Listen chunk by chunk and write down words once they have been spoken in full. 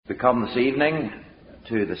come this evening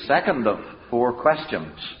to the second of four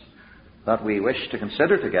questions that we wish to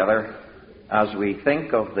consider together as we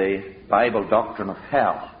think of the Bible doctrine of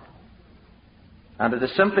hell. And it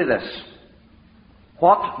is simply this: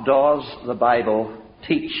 what does the Bible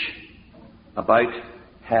teach about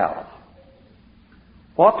hell?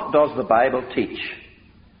 What does the Bible teach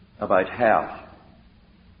about hell?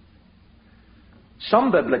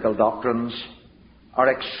 Some biblical doctrines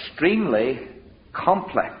are extremely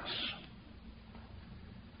complex.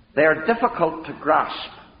 They are difficult to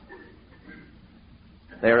grasp.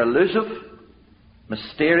 They are elusive,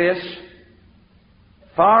 mysterious,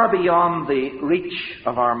 far beyond the reach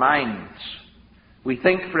of our minds. We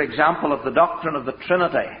think, for example, of the doctrine of the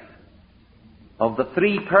Trinity, of the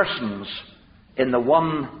three persons in the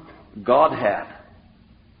one Godhead.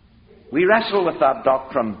 We wrestle with that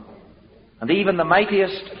doctrine, and even the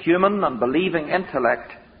mightiest human and believing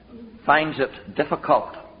intellect finds it difficult.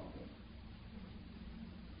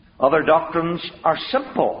 Other doctrines are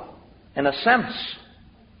simple, in a sense.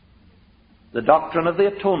 The doctrine of the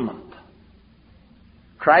atonement.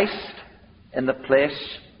 Christ in the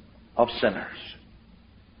place of sinners.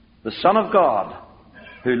 The Son of God,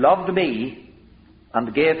 who loved me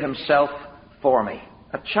and gave himself for me.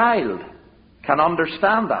 A child can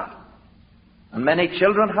understand that. And many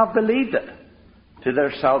children have believed it to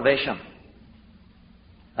their salvation.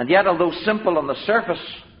 And yet, although simple on the surface,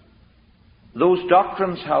 those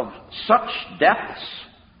doctrines have such depths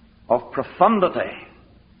of profundity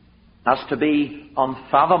as to be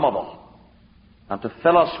unfathomable and to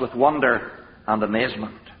fill us with wonder and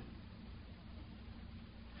amazement.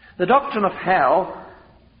 The doctrine of hell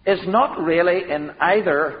is not really in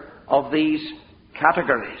either of these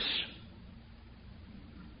categories.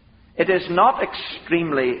 It is not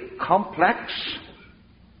extremely complex.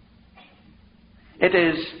 It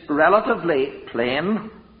is relatively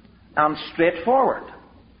plain and straightforward.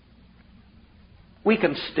 We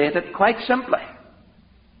can state it quite simply.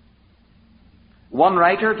 One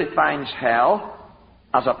writer defines hell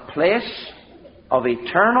as a place of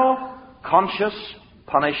eternal, conscious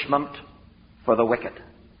punishment for the wicked.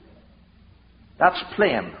 That's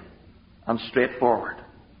plain and straightforward.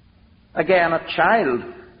 Again, a child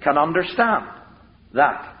can understand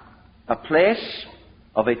that. A place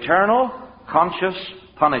of eternal, conscious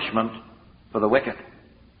punishment for the wicked.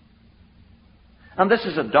 And this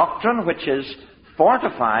is a doctrine which is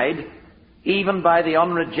fortified even by the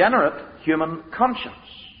unregenerate human conscience.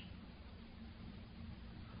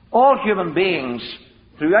 All human beings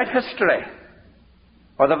throughout history,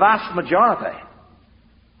 or the vast majority,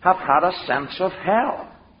 have had a sense of hell.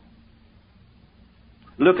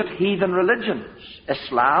 Look at heathen religions.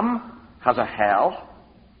 Islam has a hell.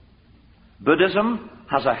 Buddhism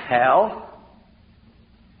has a hell.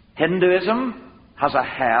 Hinduism has a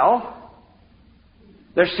hell.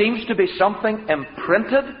 There seems to be something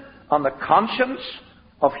imprinted on the conscience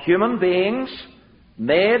of human beings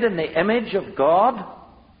made in the image of God,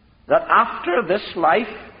 that after this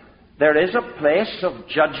life there is a place of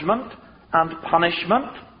judgment and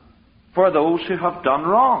punishment for those who have done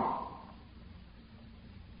wrong.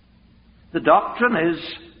 The doctrine is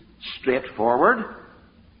straightforward.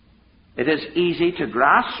 It is easy to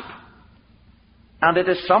grasp. And it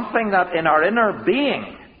is something that in our inner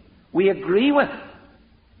being we agree with.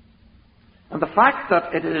 And the fact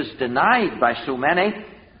that it is denied by so many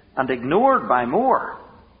and ignored by more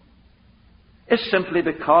is simply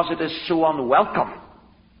because it is so unwelcome.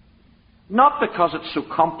 Not because it's so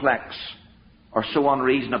complex or so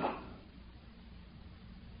unreasonable.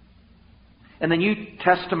 In the New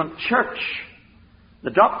Testament church,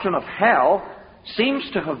 the doctrine of hell seems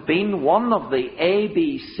to have been one of the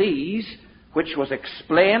ABCs which was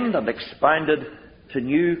explained and expounded to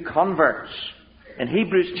new converts. In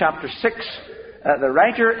Hebrews chapter 6, the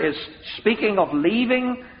writer is speaking of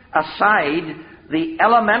leaving aside the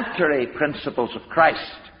elementary principles of Christ.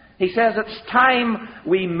 He says it's time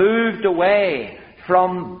we moved away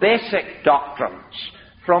from basic doctrines,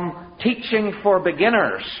 from teaching for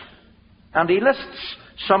beginners. And he lists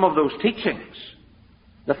some of those teachings.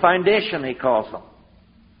 The foundation, he calls them.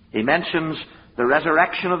 He mentions the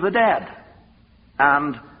resurrection of the dead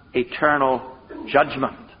and eternal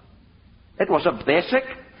judgment. It was a basic,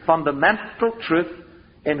 fundamental truth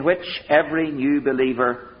in which every new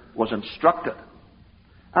believer was instructed.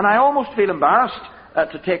 And I almost feel embarrassed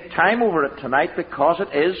to take time over it tonight because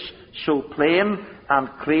it is so plain and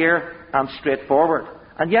clear and straightforward.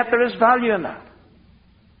 And yet there is value in that.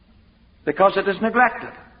 Because it is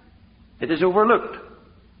neglected. It is overlooked.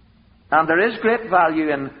 And there is great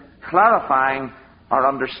value in clarifying our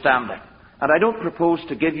understanding. And I don't propose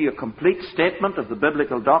to give you a complete statement of the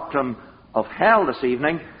biblical doctrine of hell this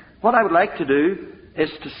evening. What I would like to do is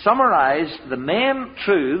to summarize the main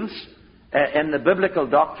truths in the biblical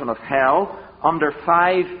doctrine of hell under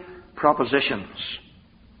 5 propositions.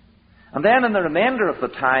 And then in the remainder of the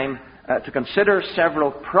time, to consider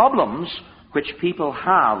several problems which people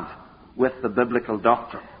have with the biblical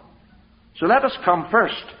doctrine. So let us come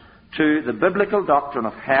first to the biblical doctrine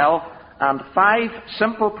of hell and 5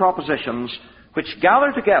 simple propositions which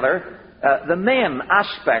gather together the main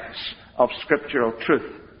aspects of scriptural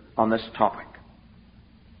truth on this topic.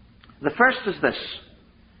 The first is this: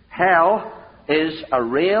 hell is a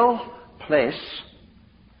real place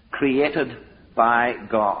created by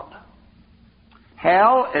God.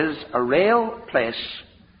 Hell is a real place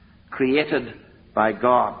created by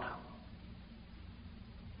God.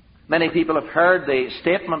 Many people have heard the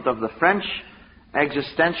statement of the French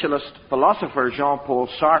existentialist philosopher Jean-Paul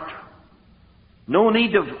Sartre. No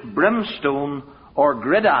need of brimstone or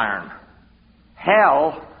gridiron.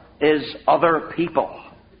 Hell is other people.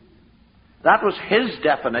 That was his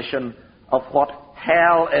definition of what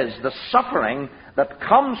hell is, the suffering that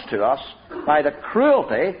comes to us by the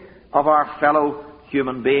cruelty of our fellow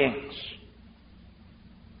human beings.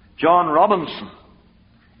 John Robinson,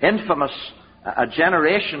 infamous a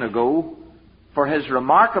generation ago for his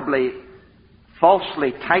remarkably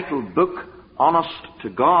falsely titled book, Honest to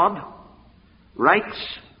God,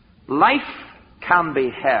 writes, "Life can be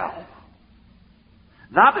hell."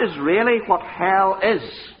 That is really what hell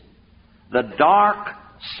is, the dark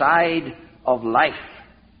side of life.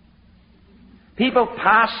 People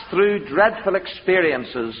pass through dreadful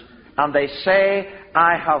experiences and they say,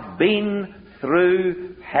 "I have been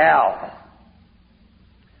through hell."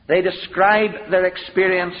 They describe their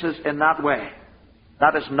experiences in that way.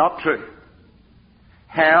 That is not true.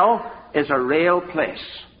 Hell is a real place.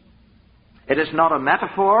 It is not a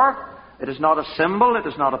metaphor. It is not a symbol. It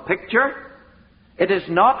is not a picture. It is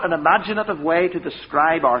not an imaginative way to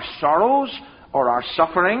describe our sorrows or our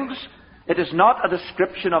sufferings. It is not a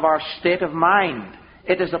description of our state of mind.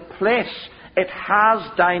 It is a place. It has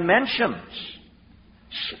dimensions,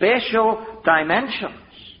 spatial dimensions.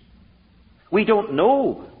 We don't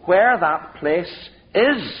know where that place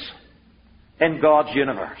is in God's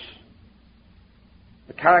universe.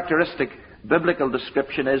 The characteristic biblical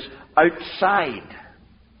description is outside,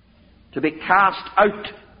 to be cast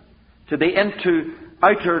out, to be into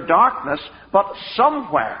outer darkness, but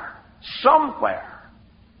somewhere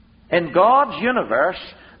in God's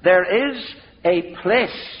universe there is a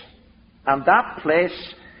place, and that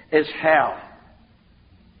place is hell.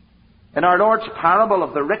 In our Lord's parable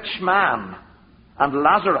of the rich man and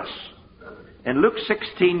Lazarus, in Luke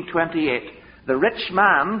 16:28, the rich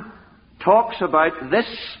man talks about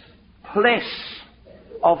this place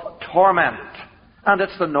of torment. And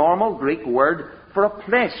it's the normal Greek word for a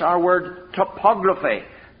place. Our word topography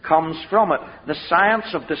comes from it, the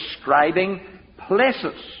science of describing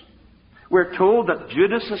places. We're told that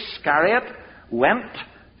Judas Iscariot went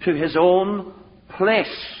to his own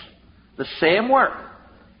place. The same word.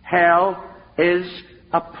 Hell is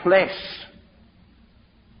a place.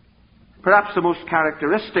 Perhaps the most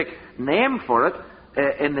characteristic name for it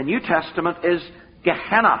in the New Testament is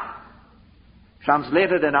Gehenna,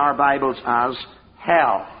 translated in our Bibles as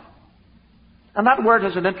hell. And that word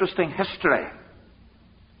has an interesting history.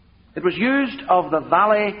 It was used of the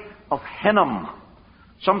valley of Hinnom,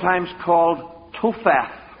 sometimes called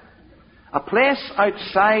Topheth, a place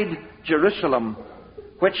outside Jerusalem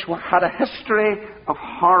which had a history of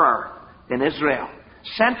horror in Israel.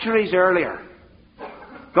 Centuries earlier,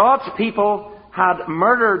 God's people had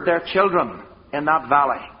murdered their children in that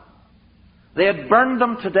valley. They had burned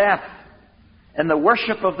them to death in the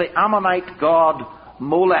worship of the Ammonite god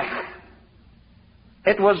Molech.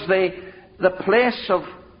 It was the place of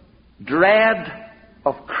dread,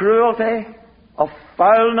 of cruelty, of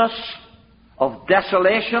foulness, of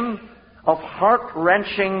desolation, of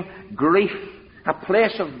heart-wrenching grief, a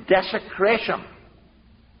place of desecration,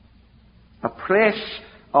 a place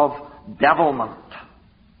of devilment.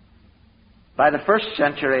 By the 1st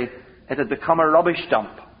century, it had become a rubbish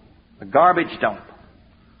dump, a garbage dump,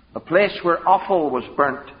 a place where offal was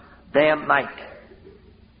burnt day and night.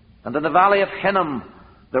 And in the valley of Hinnom,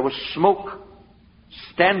 there was smoke,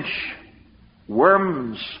 stench,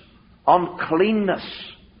 worms, uncleanness,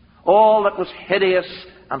 all that was hideous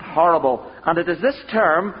and horrible. And it is this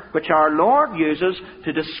term which our Lord uses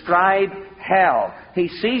to describe hell. He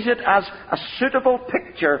sees it as a suitable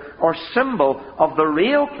picture or symbol of the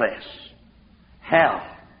real place, hell.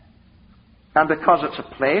 And because it's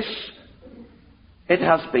a place, it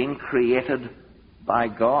has been created by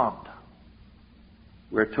God.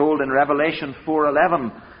 We're told in Revelation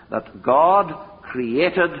 4:11 that God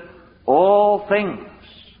created all things,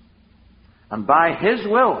 and by His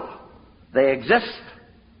will they exist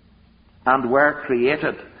and were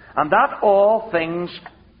created. And that all things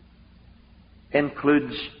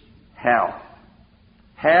includes hell.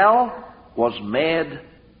 Hell was made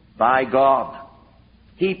by God.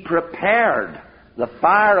 He prepared the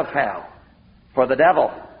fire of hell for the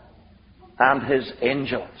devil and his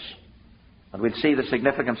angels. And we'll see the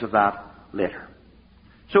significance of that later.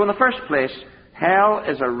 So in the first place, hell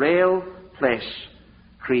is a real place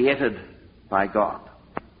created by God.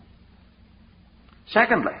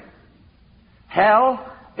 Secondly, hell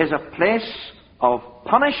is a place of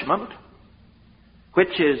punishment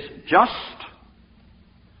which is just,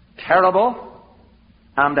 terrible,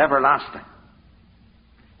 and everlasting.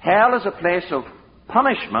 Hell is a place of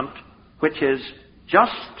punishment which is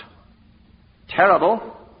just,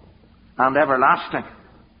 terrible, and everlasting.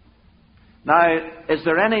 Now, is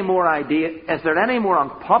there any more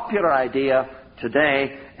unpopular idea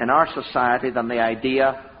today in our society than the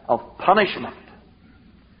idea of punishment?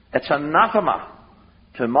 It's anathema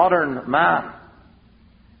to modern man.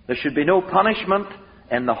 There should be no punishment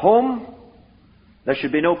in the home. There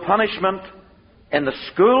should be no punishment in the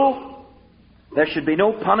school. There should be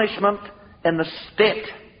no punishment in the state.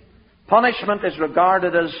 Punishment is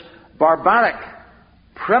regarded as barbaric,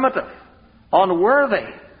 primitive, unworthy,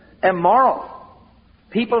 immoral.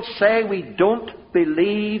 People say we don't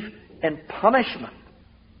believe in punishment.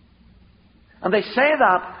 And they say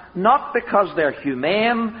that not because they're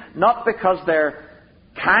humane, not because they're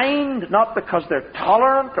kind, not because they're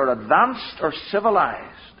tolerant or advanced or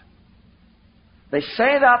civilized. They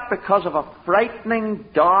say that because of a frightening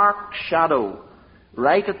dark shadow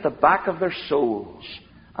right at the back of their souls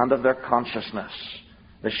and of their consciousness.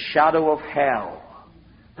 The shadow of hell.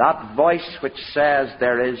 That voice which says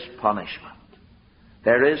there is punishment.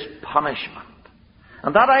 There is punishment.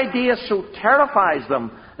 And that idea so terrifies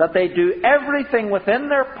them that they do everything within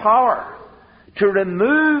their power to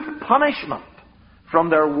remove punishment from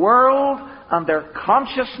their world and their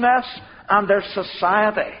consciousness and their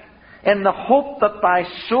society, in the hope that by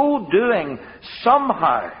so doing,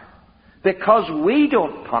 somehow, because we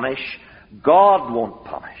don't punish, God won't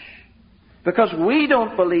punish. Because we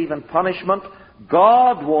don't believe in punishment,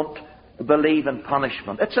 God won't believe in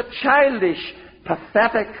punishment. It's a childish,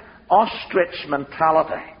 pathetic, ostrich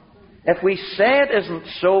mentality. If we say it isn't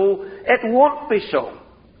so, it won't be so.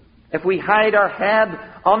 If we hide our head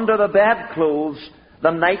under the bedclothes, the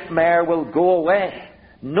nightmare will go away.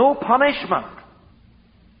 No punishment.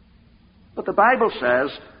 But the Bible says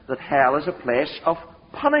that hell is a place of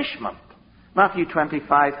punishment. Matthew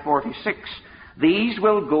 25:46. These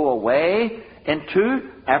will go away into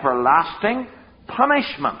everlasting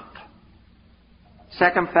punishment.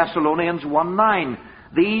 2 Thessalonians 1:9.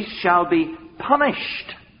 These shall be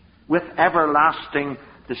punished with everlasting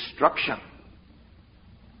destruction.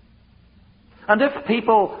 And if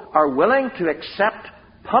people are willing to accept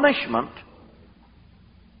punishment,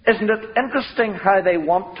 isn't it interesting how they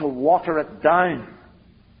want to water it down?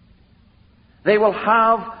 They will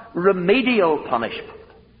have remedial punishment.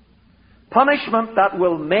 Punishment that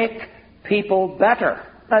will make people better.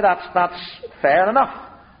 Now that's fair enough.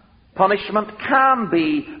 Punishment can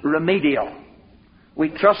be remedial. We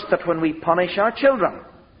trust that when we punish our children,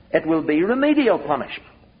 it will be remedial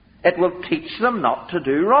punishment. It will teach them not to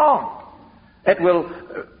do wrong. It will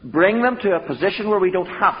bring them to a position where we don't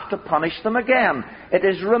have to punish them again. It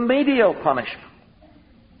is remedial punishment.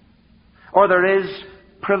 Or there is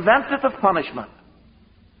preventative punishment.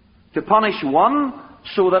 To punish one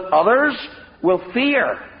so that others will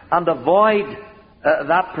fear and avoid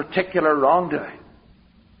that particular wrongdoing.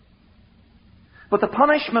 But the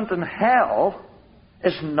punishment in hell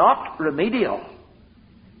is not remedial.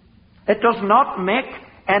 It does not make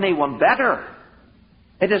anyone better.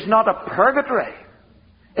 It is not a purgatory.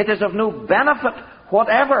 It is of no benefit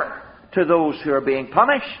whatever to those who are being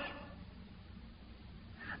punished.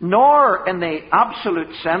 Nor, in the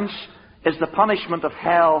absolute sense, is the punishment of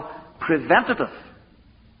hell preventative.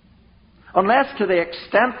 Unless to the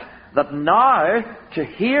extent that now, to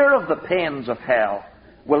hear of the pains of hell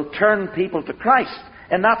will turn people to Christ.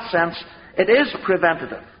 In that sense, it is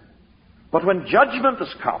preventative. But when judgment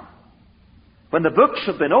has come, when the books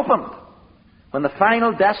have been opened, when the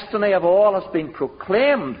final destiny of all has been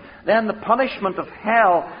proclaimed, then the punishment of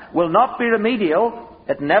hell will not be remedial.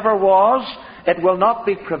 It never was. It will not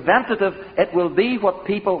be preventative. It will be what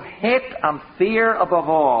people hate and fear above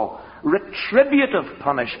all: retributive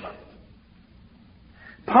punishment.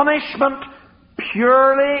 Punishment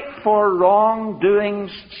purely for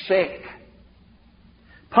wrongdoing's sake.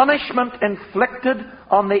 Punishment inflicted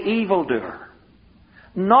on the evildoer,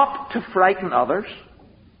 not to frighten others,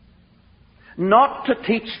 not to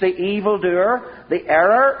teach the evildoer the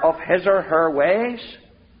error of his or her ways,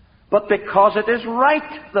 but because it is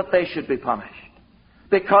right that they should be punished,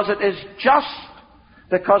 because it is just,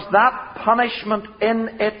 because that punishment in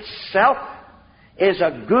itself is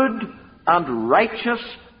a good and righteous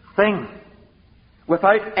thing,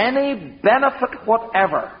 without any benefit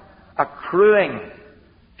whatever accruing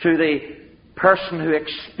to the person who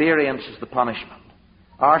experiences the punishment.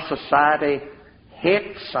 Our society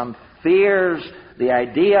hates and fears the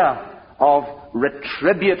idea of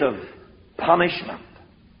retributive punishment.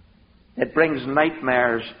 It brings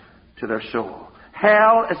nightmares to their soul.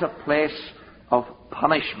 Hell is a place of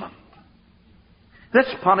punishment. This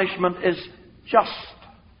punishment is just.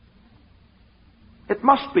 It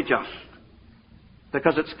must be just,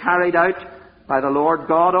 because it's carried out by the Lord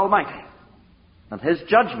God Almighty, and His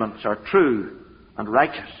judgments are true and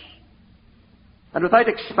righteous. And without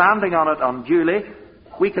expanding on it unduly,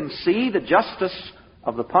 we can see the justice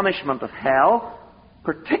of the punishment of hell,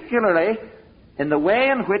 particularly in the way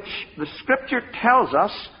in which the Scripture tells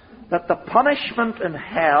us that the punishment in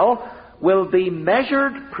hell will be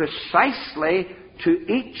measured precisely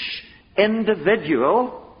to each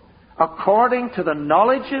individual according to the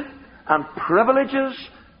knowledge and privileges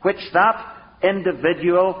which that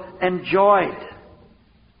individual enjoyed.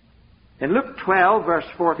 In Luke 12, verse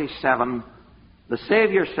 47, the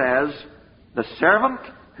Saviour says, "The servant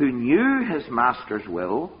who knew his master's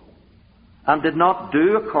will and did not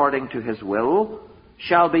do according to his will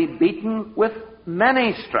shall be beaten with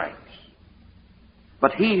many stripes.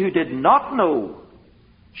 But he who did not know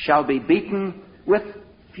shall be beaten with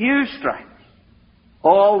few stripes."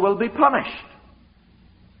 All will be punished.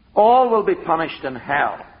 All will be punished in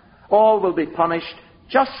hell. All will be punished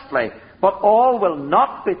justly. But all will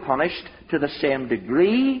not be punished to the same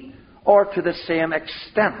degree or to the same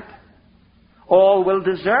extent. All will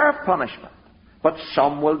deserve punishment, but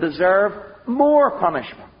some will deserve more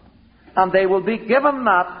punishment. And they will be given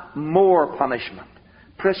that more punishment,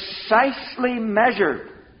 precisely measured,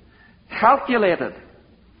 calculated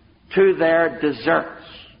to their deserts.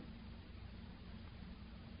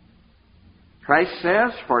 Christ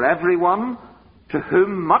says, "For everyone to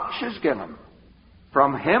whom much is given,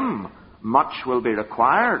 from him much will be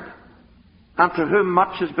required. And to whom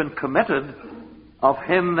much has been committed, of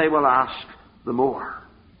him they will ask the more."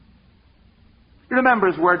 You remember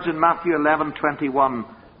his words in Matthew 11:21,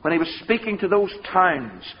 when he was speaking to those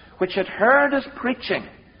towns which had heard his preaching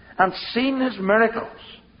and seen his miracles.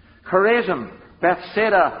 Chorazin,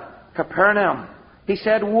 Bethsaida, Capernaum. He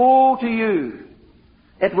said, "Woe to you!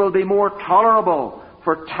 It will be more tolerable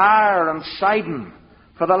for Tyre and Sidon,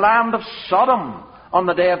 for the land of Sodom on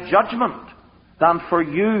the day of judgment, than for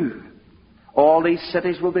you. All these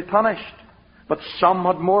cities will be punished, but some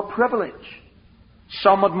had more privilege.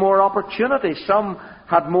 Some had more opportunity. Some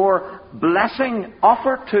had more blessing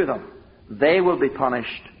offered to them. They will be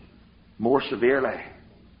punished more severely."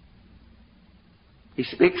 He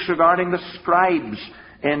speaks regarding the scribes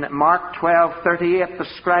in Mark 12:38, the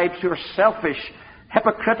scribes who are selfish,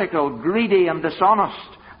 hypocritical, greedy, and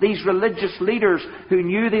dishonest. These religious leaders who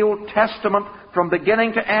knew the Old Testament from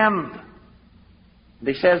beginning to end. And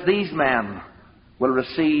he says these men will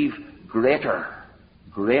receive greater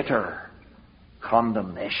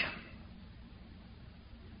condemnation.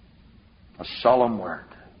 A solemn word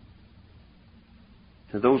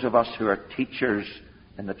to those of us who are teachers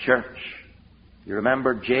in the church. You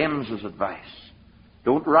remember James's advice.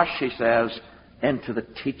 Don't rush, he says, into the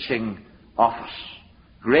teaching office.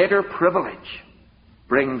 Greater privilege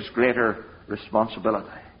brings greater responsibility.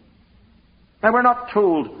 Now, we're not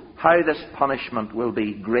told how this punishment will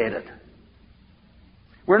be graded.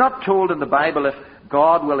 We're not told in the Bible if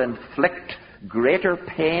God will inflict greater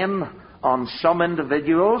pain on some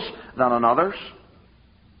individuals than on others.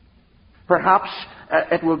 Perhaps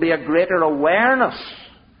it will be a greater awareness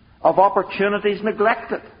of opportunities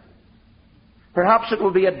neglected. Perhaps it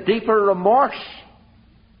will be a deeper remorse.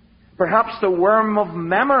 Perhaps the worm of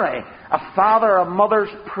memory, a father, a mother's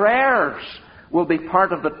prayers, will be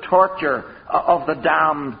part of the torture of the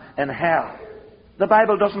damned in hell. The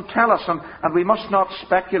Bible doesn't tell us, and we must not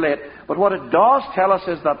speculate, but what it does tell us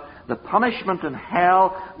is that the punishment in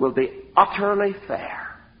hell will be utterly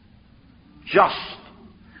fair. Just.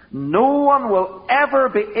 No one will ever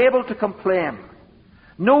be able to complain.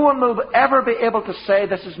 No one will ever be able to say,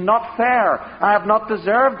 "This is not fair. I have not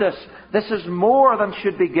deserved this. This is more than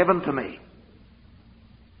should be given to me."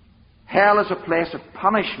 Hell is a place of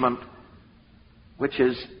punishment which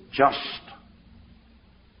is just.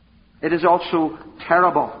 It is also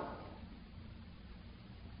terrible.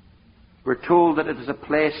 We're told that it is a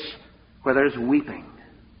place where there is weeping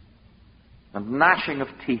and gnashing of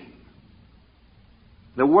teeth.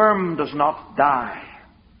 The worm does not die.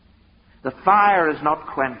 The fire is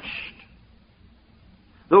not quenched.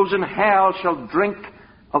 Those in hell shall drink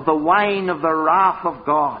of the wine of the wrath of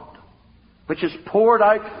God, which is poured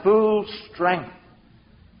out full strength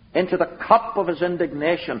into the cup of his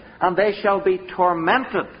indignation, and they shall be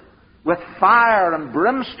tormented with fire and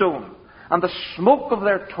brimstone, and the smoke of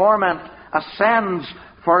their torment ascends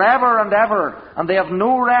forever and ever, and they have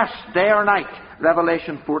no rest day or night.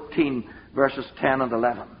 Revelation 14, verses 10 and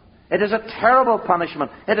 11. It is a terrible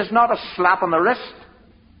punishment. It is not a slap on the wrist.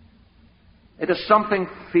 It is something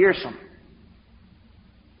fearsome.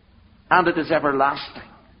 And it is everlasting.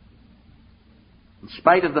 In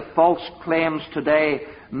spite of the false claims today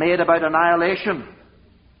made about annihilation,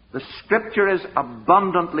 the Scripture is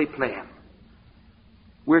abundantly plain.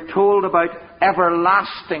 We're told about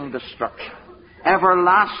everlasting destruction,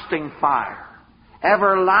 everlasting fire,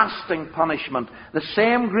 everlasting punishment. The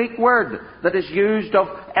same Greek word that is used of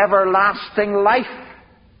everlasting life.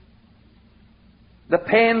 The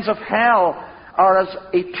pains of hell are as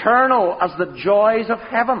eternal as the joys of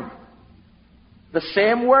heaven. The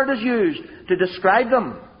same word is used to describe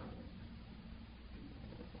them.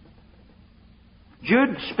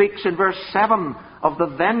 Jude speaks in verse 7 of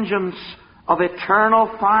the vengeance of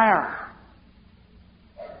eternal fire.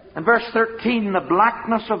 In verse 13, the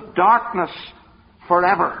blackness of darkness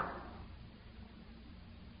forever.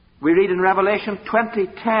 We read in Revelation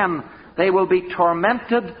 20:10, they will be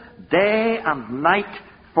tormented day and night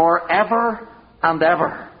forever and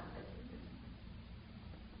ever.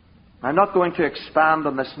 I'm not going to expand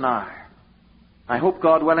on this now. I hope,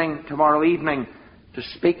 God willing, tomorrow evening to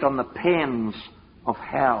speak on the pains of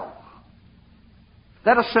hell.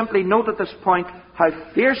 Let us simply note at this point how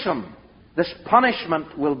fearsome this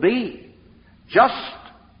punishment will be. Just,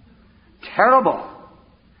 terrible,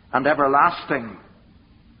 and everlasting.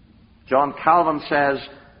 John Calvin says,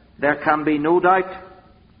 there can be no doubt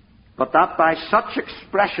but that by such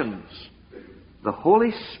expressions the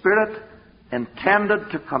Holy Spirit intended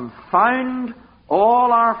to confound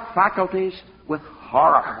all our faculties with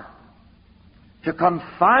horror. To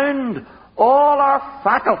confound all our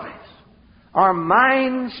faculties. Our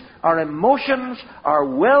minds, our emotions, our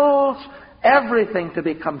wills, everything to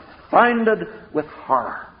be confounded with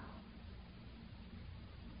horror.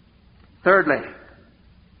 Thirdly,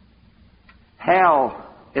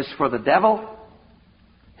 hell is for the devil,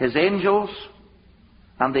 his angels,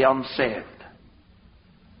 and the unsaved.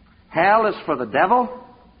 Hell is for the devil,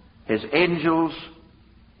 his angels,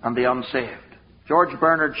 and the unsaved. George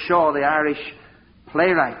Bernard Shaw, the Irish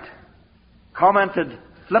playwright, commented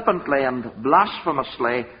flippantly and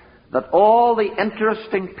blasphemously that all the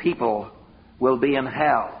interesting people will be in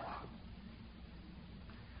hell.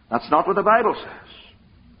 That's not what the Bible says.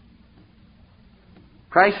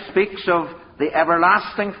 Christ speaks of the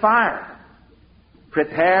everlasting fire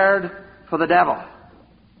prepared for the devil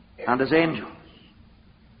and his angels.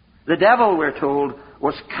 The devil, we're told,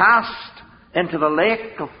 was cast into the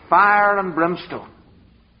lake of fire and brimstone.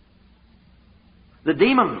 The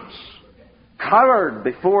demons cowered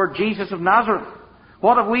before Jesus of Nazareth.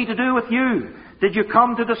 What have we to do with you? Did you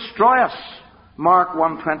come to destroy us? Mark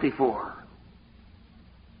 1:24.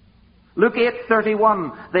 Luke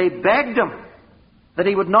 8:31. They begged him that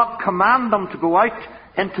he would not command them to go out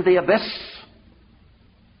into the abyss.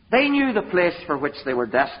 They knew the place for which they were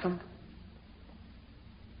destined.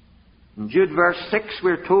 In Jude verse 6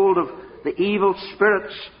 we're told of the evil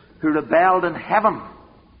spirits who rebelled in heaven,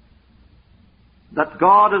 that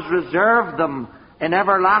God has reserved them in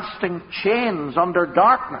everlasting chains under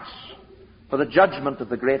darkness for the judgment of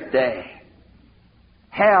the great day.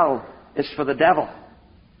 Hell is for the devil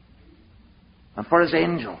and for his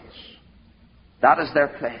angels. That is their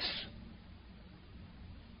place.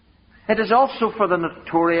 It is also for the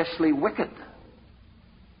notoriously wicked.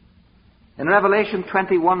 In Revelation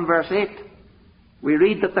 21 verse 8, we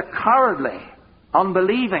read that the cowardly,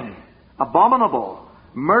 unbelieving, abominable,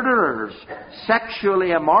 murderers,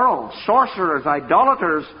 sexually immoral, sorcerers,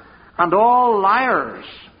 idolaters, and all liars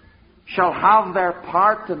shall have their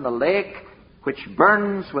part in the lake which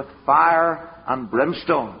burns with fire and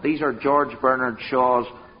brimstone. These are George Bernard Shaw's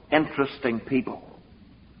interesting people.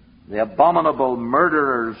 The abominable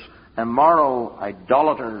murderers, immoral,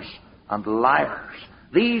 idolaters, and liars.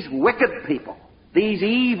 These wicked people, these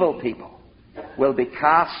evil people, will be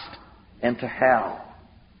cast into hell.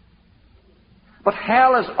 But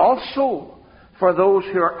hell is also for those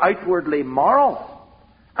who are outwardly moral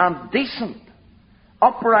and decent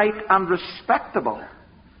upright and respectable,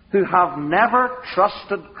 who have never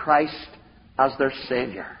trusted Christ as their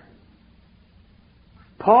Saviour.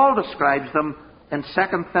 Paul describes them in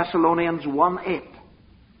 2 Thessalonians 1:8.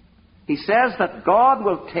 He says that God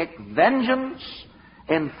will take vengeance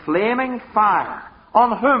in flaming fire.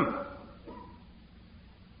 On whom?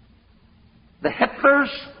 The Hitlers?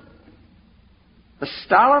 The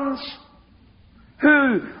Stalins?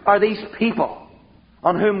 Who are these people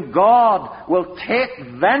on whom God will take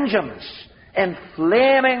vengeance in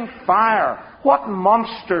flaming fire? What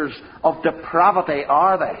monsters of depravity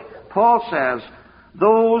are they? Paul says,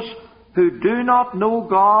 those who do not know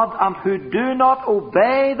God and who do not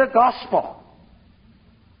obey the gospel.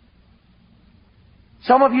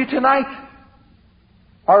 Some of you tonight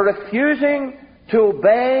are refusing to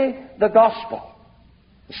obey the gospel.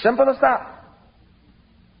 As simple as that.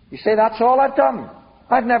 You say, that's all I've done.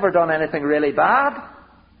 I've never done anything really bad.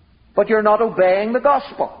 But you're not obeying the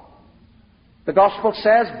gospel. The gospel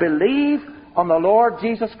says, believe on the Lord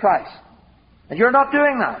Jesus Christ. And you're not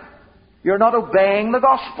doing that. You're not obeying the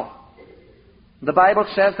gospel. The Bible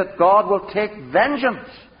says that God will take vengeance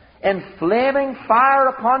in flaming fire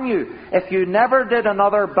upon you if you never did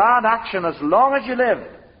another bad action as long as you lived,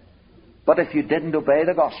 but if you didn't obey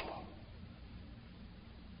the gospel.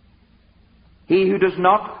 He who does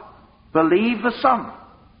not believe the Son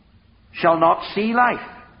shall not see life,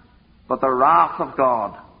 but the wrath of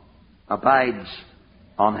God abides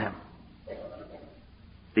on him.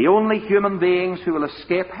 The only human beings who will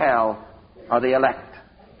escape hell are the elect,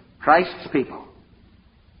 Christ's people.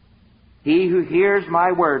 He who hears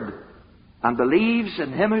my word and believes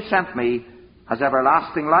in him who sent me has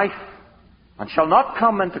everlasting life and shall not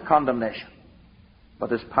come into condemnation,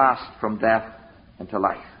 but is passed from death into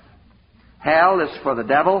life. Hell is for the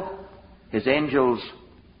devil, his angels,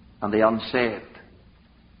 and the unsaved.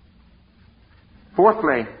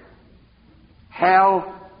 Fourthly,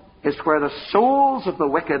 hell is where the souls of the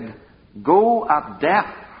wicked go at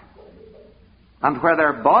death, and where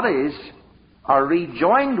their bodies are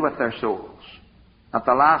rejoined with their souls at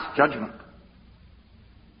the last judgment.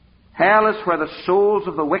 Hell is where the souls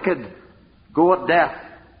of the wicked go at death,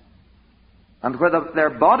 and where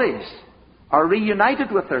their bodies are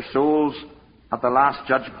reunited with their souls at the last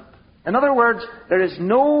judgment. In other words, there is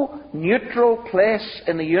no neutral place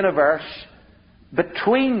in the universe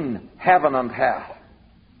between heaven and hell.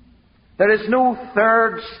 There is no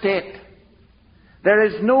third state. There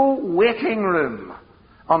is no waiting room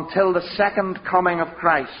until the second coming of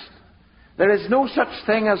Christ. There is no such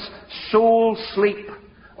thing as soul sleep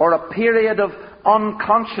or a period of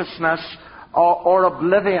unconsciousness or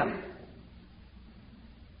oblivion.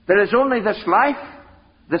 There is only this life,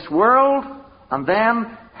 this world, and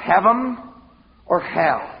then heaven or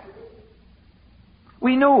hell.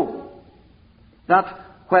 We know that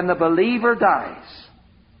when the believer dies,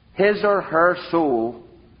 his or her soul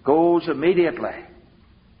goes immediately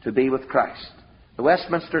to be with Christ. The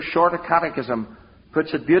Westminster Shorter Catechism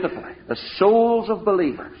puts it beautifully. The souls of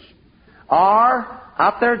believers are,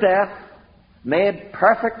 at their death, made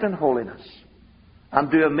perfect in holiness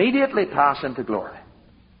and do immediately pass into glory.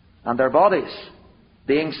 And their bodies,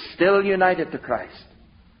 being still united to Christ,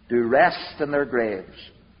 do rest in their graves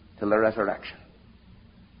till the resurrection.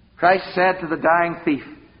 Christ said to the dying thief,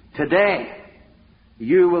 "Today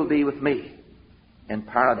you will be with me in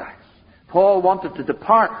paradise." Paul wanted to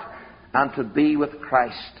depart and to be with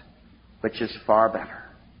Christ, which is far better.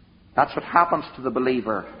 That's what happens to the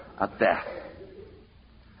believer at death.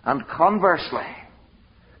 And conversely,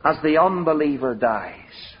 as the unbeliever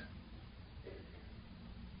dies,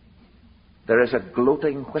 there is a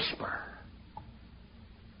gloating whisper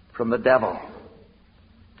from the devil,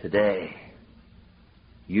 "Today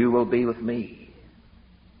you will be with me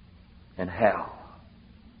in hell."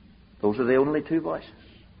 Those are the only two voices.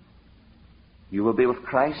 You will be with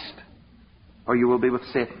Christ, or you will be with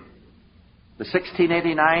Satan. The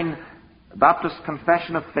 1689 Baptist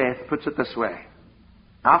Confession of Faith puts it this way: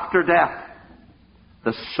 after death,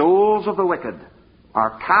 the souls of the wicked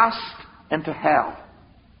are cast into hell,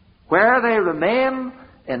 where they remain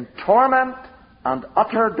in torment and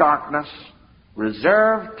utter darkness,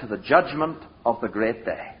 reserved to the judgment of the great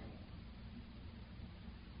day.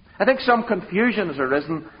 I think some confusion has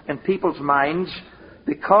arisen in people's minds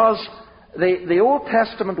because the Old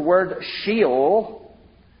Testament word Sheol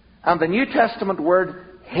and the New Testament word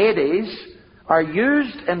Hades are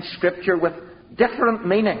used in Scripture with different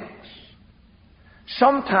meanings.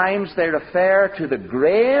 Sometimes they refer to the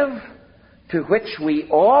grave to which we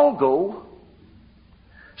all go.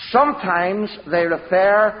 Sometimes they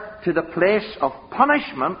refer to the place of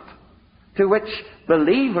punishment to which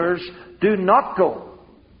believers do not go.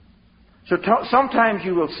 So sometimes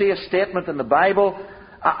you will see a statement in the Bible,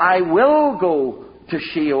 I will go to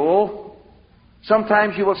Sheol.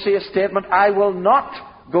 Sometimes you will see a statement, I will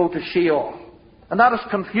not go to Sheol. And that has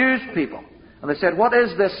confused people. And they said, what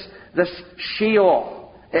is this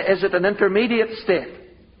Sheol? Is it an intermediate state?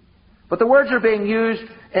 But the words are being used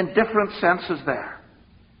in different senses there.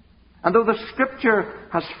 And though the Scripture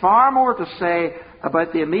has far more to say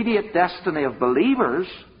about the immediate destiny of believers,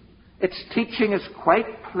 its teaching is quite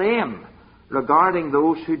plain regarding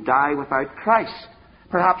those who die without Christ.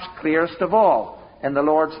 Perhaps clearest of all in the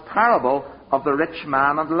Lord's parable of the rich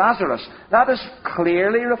man and Lazarus. That is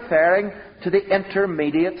clearly referring to the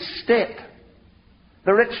intermediate state.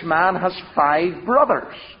 The rich man has 5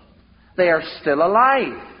 brothers. They are still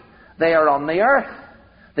alive. They are on the earth.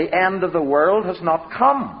 The end of the world has not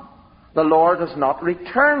come. The Lord has not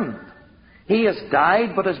returned. He has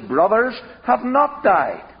died, but his brothers have not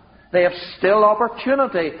died. They have still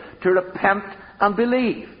opportunity to repent and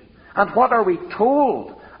believe. And what are we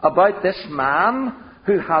told about this man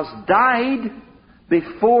who has died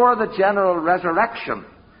before the general resurrection?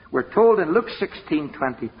 We're told in Luke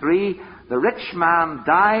 16:23, the rich man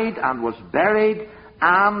died and was buried,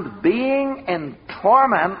 and being in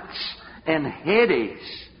torments in Hades,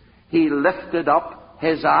 he lifted up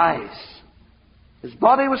his eyes. His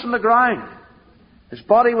body was in the ground. His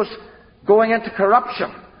body was going into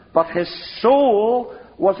corruption. But his soul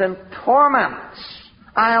was in torments.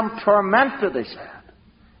 I am tormented, he said,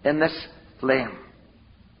 in this flame.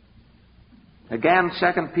 Again,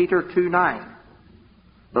 2 Peter 2:9.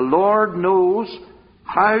 The Lord knows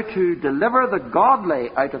how to deliver the godly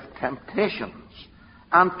out of temptations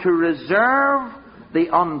and to reserve the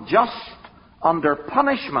unjust under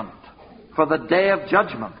punishment for the day of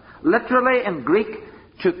judgment. Literally in Greek,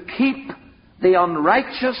 to keep the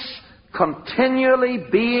unrighteous continually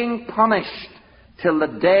being punished till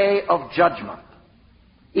the day of judgment.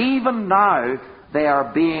 Even now they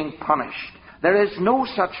are being punished. There is no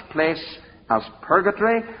such place as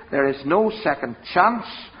purgatory. There is no second chance.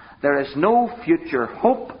 There is no future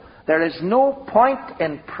hope. There is no point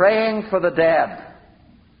in praying for the dead.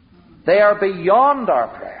 They are beyond our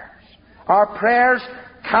prayers. Our prayers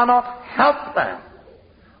cannot help them.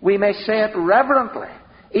 We may say it reverently.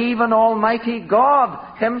 Even Almighty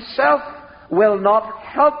God Himself will not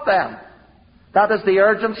help them. That is the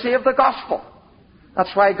urgency of the gospel.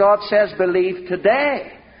 That's why God says, believe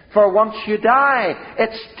today. For once you die,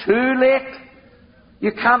 it's too late.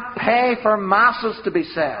 You can't pay for masses to be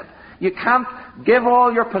said. You can't give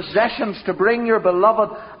all your possessions to bring your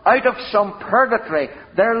beloved out of some purgatory.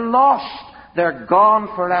 They're lost. They're gone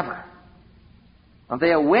forever. And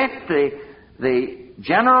they await the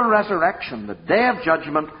general resurrection, the day of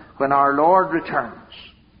judgment, when our Lord returns.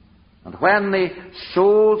 And when the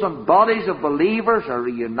souls and bodies of believers are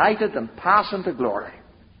reunited and pass into glory.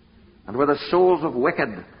 And where the souls of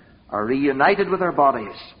wicked are reunited with their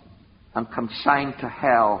bodies and consigned to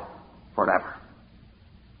hell forever.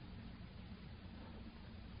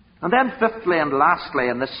 And then fifthly and lastly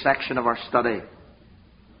in this section of our study,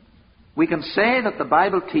 we can say that the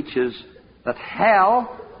Bible teaches that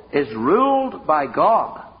hell is ruled by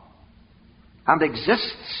God and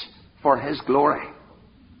exists for His glory.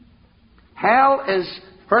 Hell is,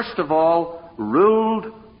 first of all,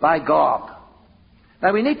 ruled by God.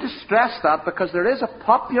 Now we need to stress that because there is a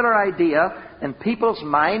popular idea in people's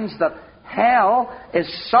minds that hell is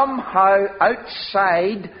somehow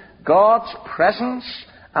outside God's presence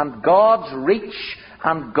and God's reach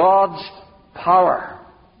and God's power.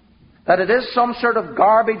 That it is some sort of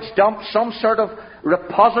garbage dump, some sort of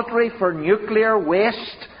repository for nuclear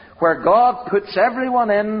waste where God puts everyone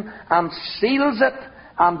in and seals it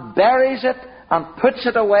and buries it and puts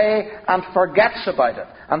it away and forgets about it.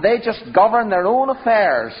 And they just govern their own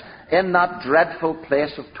affairs in that dreadful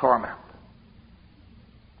place of torment.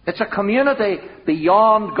 It's a community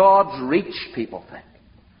beyond God's reach, people think.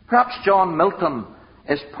 Perhaps John Milton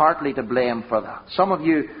is partly to blame for that. Some of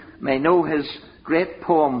you may know his great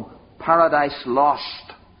poem, Paradise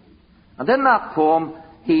Lost. And in that poem,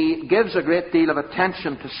 he gives a great deal of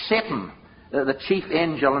attention to Satan, the chief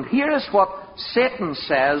angel. And here is what Satan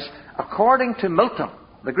says, according to Milton,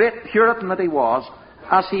 the great Puritan that he was,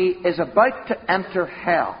 as he is about to enter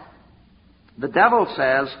hell. The devil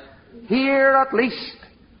says, "Here at least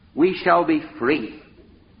we shall be free.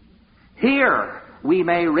 Here we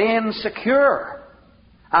may reign secure.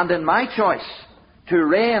 And in my choice, to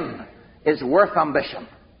reign is worth ambition,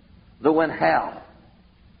 though in hell.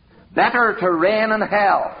 Better to reign in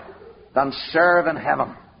hell than serve in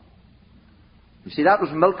heaven." You see, that was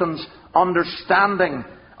Milton's understanding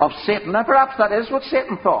of Satan. Now, perhaps that is what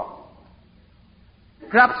Satan thought.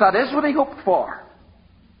 Perhaps that is what he hoped for.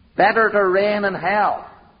 Better to reign in hell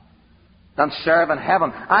than serve in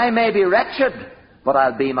heaven. I may be wretched, but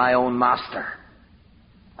I'll be my own master.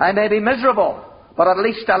 I may be miserable, but at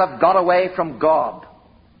least I'll have got away from God.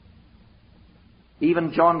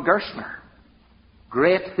 Even John Gerstner,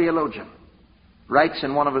 great theologian, writes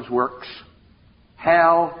in one of his works,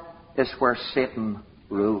 hell is where Satan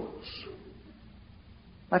rules.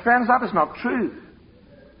 My friends, that is not true.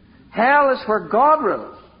 Hell is where God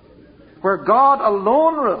rules, where God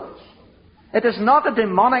alone rules. It is not a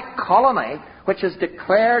demonic colony which has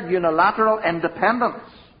declared unilateral independence.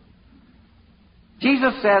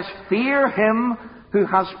 Jesus says, fear him who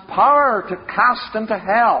has power to cast into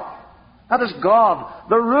hell. That is God,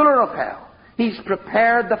 the ruler of hell. He's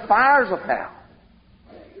prepared the fires of hell.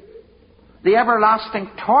 The everlasting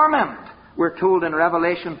torment, we're told in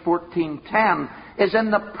Revelation 14:10, is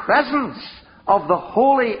in the presence of the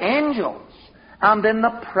holy angels and in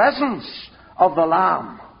the presence of the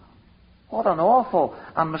Lamb. What an awful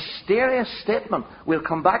and mysterious statement. We'll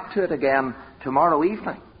come back to it again tomorrow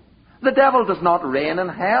evening. The devil does not reign in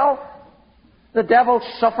hell. The devil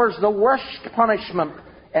suffers the worst punishment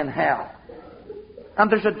in hell. And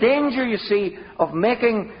there's a danger, you see, of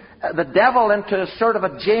making the devil into a sort of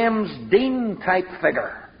a James Dean type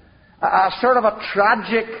figure. A sort of a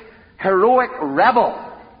tragic, heroic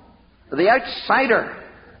rebel. The outsider.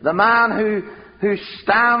 The man who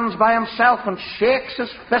stands by himself and shakes his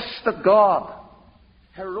fist at God.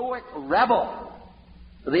 Heroic rebel.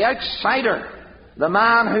 The outsider. The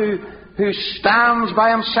man who stands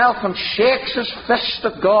by himself and shakes his fist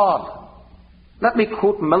at God. Let me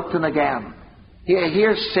quote Milton again.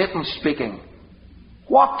 Here's Satan speaking.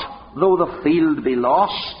 What though the field be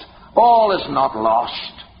lost? All is not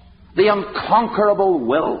lost. The unconquerable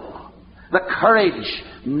will, the courage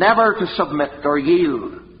never to submit or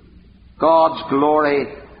yield. God's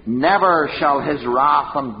glory never shall his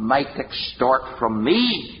wrath and might extort from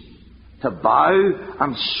me. To bow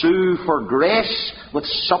and sue for grace with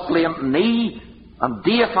suppliant knee and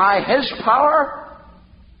deify his power,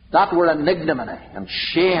 that were an ignominy and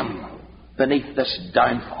shame beneath this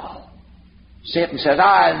downfall. Satan says,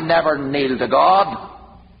 I'll never kneel to God.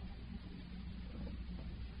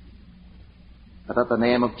 But at the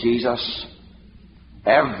name of Jesus,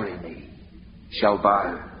 every knee shall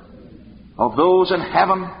bow. Of those in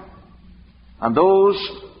heaven, and those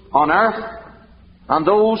on earth, and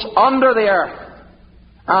those under the earth,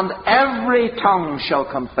 and every tongue shall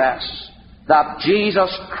confess that Jesus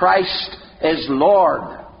Christ is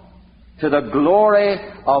Lord, to the glory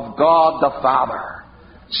of God the Father.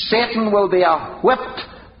 Satan will be a whipped,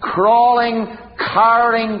 crawling,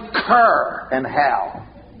 cowering cur in hell.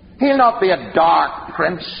 He'll not be a dark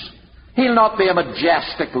prince. He'll not be a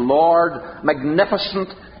majestic lord, magnificent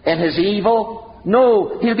in his evil.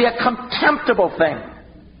 No, he'll be a contemptible thing.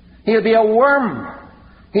 He'll be a worm.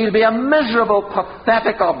 He'll be a miserable,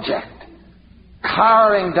 pathetic object,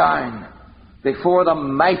 cowering down before the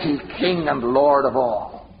mighty King and Lord of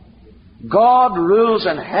all. God rules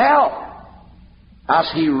in hell as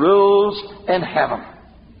he rules in heaven.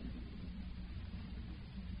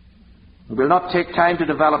 We'll not take time to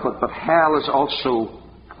develop it, but hell is also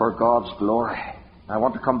for God's glory. I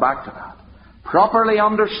want to come back to that. Properly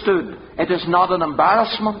understood, it is not an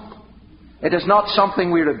embarrassment. It is not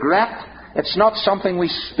something we regret. It's not something we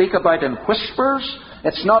speak about in whispers.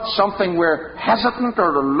 It's not something we're hesitant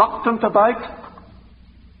or reluctant about.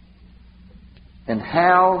 In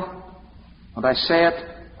hell, and I say it,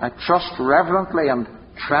 I trust reverently and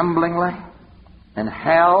tremblingly, in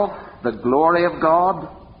hell, the glory of God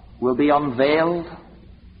will be unveiled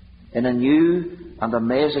in a new and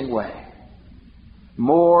amazing way.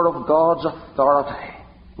 More of God's authority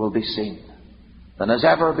will be seen than has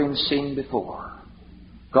ever been seen before.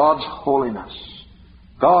 God's holiness,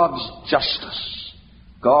 God's justice,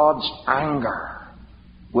 God's anger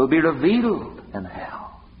will be revealed in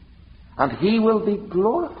hell. And he will be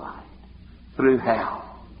glorified through hell.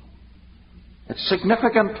 It's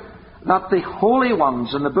significant that the holy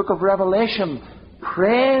ones in the book of Revelation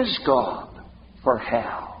praise God for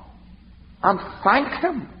hell and thank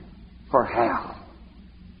him for hell.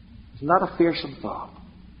 Isn't that a fearsome thought?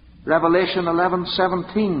 Revelation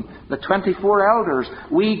 11:17, the 24 elders,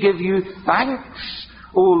 we give you thanks,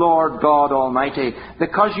 O Lord God Almighty,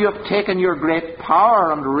 because you have taken your great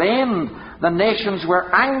power and reigned. The nations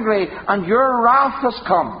were angry, and your wrath has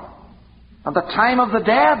come. And the time of the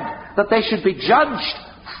dead, that they should be judged.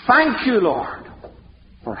 Thank you, Lord,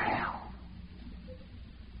 for hell.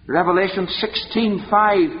 Revelation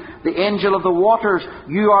 16:5, the angel of the waters,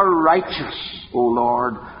 you are righteous O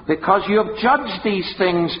Lord, because you have judged these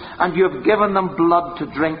things, and you have given them blood to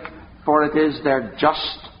drink, for it is their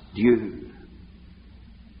just due.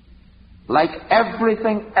 Like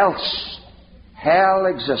everything else, hell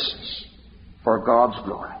exists for God's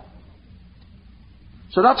glory.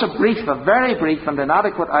 So that's a very brief and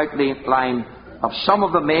inadequate outline of some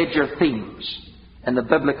of the major themes in the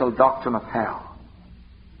biblical doctrine of hell.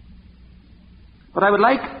 But I would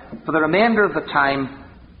like, for the remainder of the time,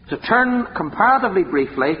 to turn comparatively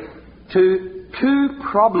briefly to two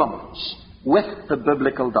problems with the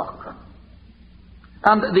biblical doctrine.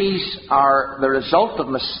 And these are the result of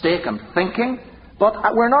mistaken thinking, but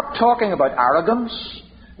we're not talking about arrogance.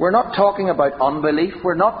 We're not talking about unbelief.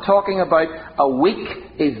 We're not talking about a weak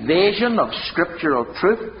evasion of scriptural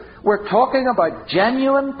truth. We're talking about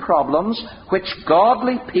genuine problems which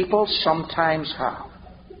godly people sometimes have.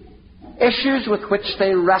 Issues with which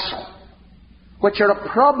they wrestle, which are a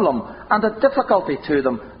problem and a difficulty to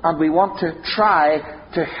them, and we want to try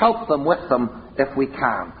to help them with them if we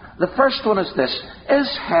can. The first one is this: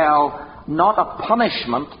 is hell not a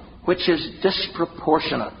punishment which is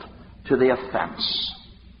disproportionate to the offence?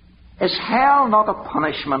 Is hell not a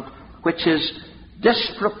punishment which is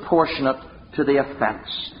disproportionate to the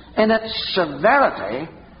offence in its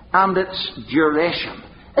severity and its duration?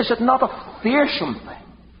 Is it not a fearsome thing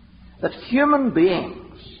that human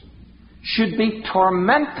beings should be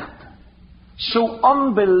tormented so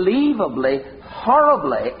unbelievably,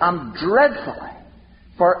 horribly, and dreadfully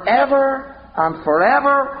forever and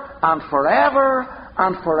forever and forever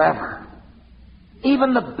and forever?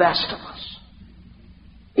 Even the best of us,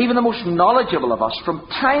 even the most knowledgeable of us, from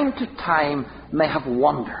time to time may have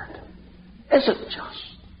wondered, is it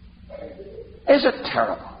just? Is it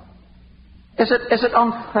terrible? Is it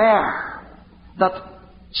unfair that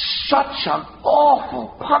such an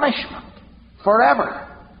awful punishment forever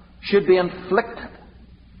should be inflicted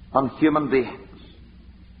on human beings?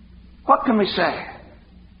 What can we say?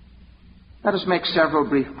 Let us make several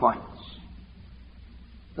brief points.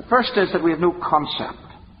 The first is that we have no concept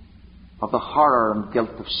of the horror and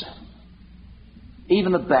guilt of sin.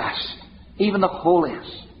 Even the best, even the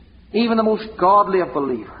holiest, even the most godly of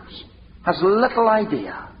believers has little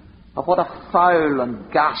idea of what a foul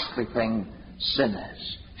and ghastly thing sin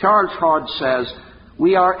is. Charles Hodge says,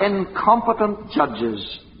 "We are incompetent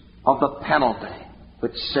judges of the penalty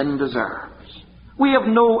which sin deserves. We have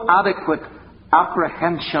no adequate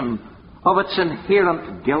apprehension of its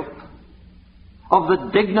inherent guilt, of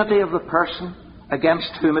the dignity of the person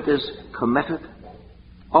against whom it is committed,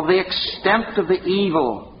 of the extent of the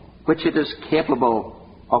evil which it is capable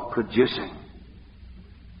of producing.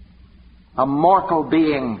 A mortal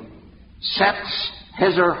being sets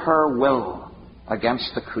his or her will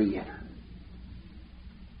against the Creator.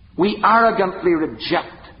 We arrogantly reject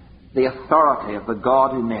the authority of the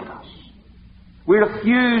God who made us. We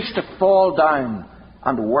refuse to fall down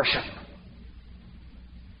and worship.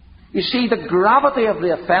 You see, the gravity of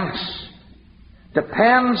the offence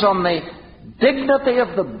depends on the dignity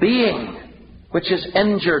of the being which is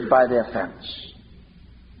injured by the offence.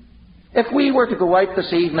 If we were to go out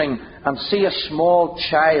this evening and see a small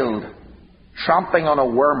child tramping on a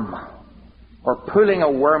worm or pulling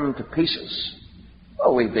a worm to pieces,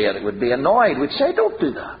 well, we would be annoyed. We'd say, don't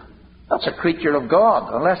do that. That's a creature of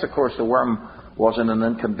God. Unless, of course, the worm was in an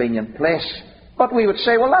inconvenient place. But we would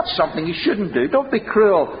say, well, that's something you shouldn't do. Don't be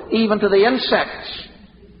cruel even to the insects.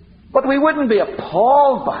 But we wouldn't be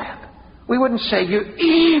appalled by it. We wouldn't say, you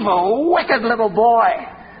evil, wicked little boy,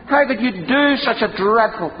 how could you do such a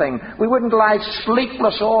dreadful thing? We wouldn't lie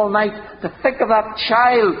sleepless all night to think of that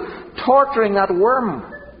child torturing that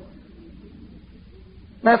worm.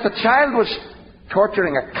 Now, if the child was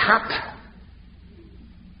torturing a cat,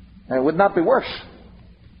 now, would not be worse.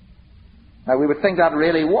 Now, we would think that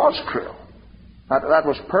really was cruel. That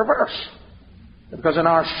was perverse. Because in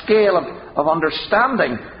our scale of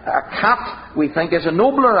understanding, a cat, we think, is a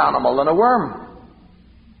nobler animal than a worm.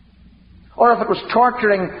 Or if it was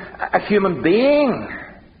torturing a human being,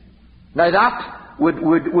 now that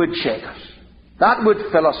would shake us. That would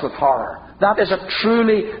fill us with horror. That is a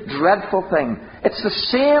truly dreadful thing. It's the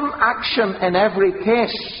same action in every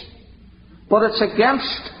case, but it's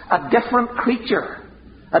against a different creature,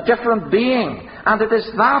 a different being, and it is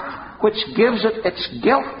that which gives it its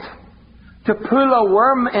guilt. To pull a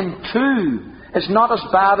worm in two is not as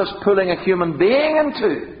bad as pulling a human being in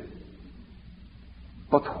two.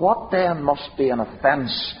 But what then must be an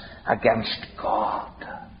offence against God?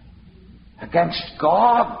 Against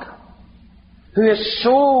God, who is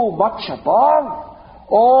so much above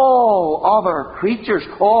all other creatures,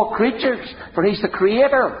 all creatures, for He's the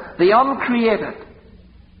Creator, the uncreated.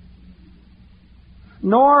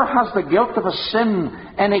 Nor has the guilt of a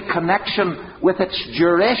sin any connection with its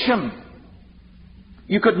duration.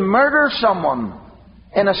 You could murder someone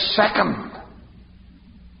in a second.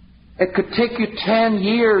 It could take you 10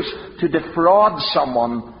 years to defraud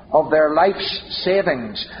someone of their life's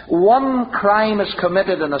savings. One crime is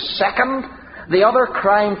committed in a second. The other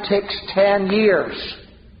crime takes 10 years.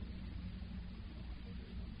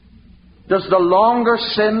 Does the longer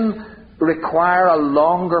sin require a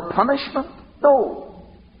longer punishment? No.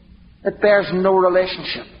 It bears no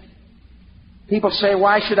relationship. People say,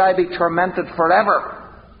 why should I be tormented forever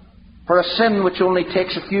for a sin which only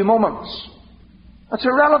takes a few moments? That's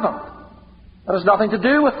irrelevant. That has nothing to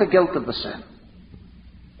do with the guilt of the sin.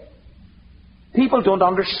 People don't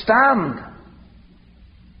understand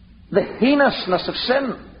the heinousness of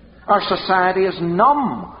sin. Our society is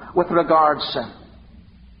numb with regard to sin.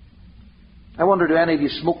 I wonder, do any of you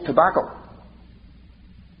smoke tobacco?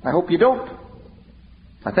 I hope you don't.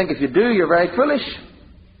 I think if you do, you're very foolish.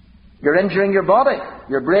 You're injuring your body.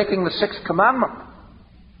 You're breaking the 6th commandment.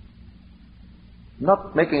 I'm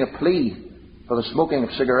not making a plea for the smoking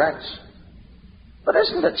of cigarettes. But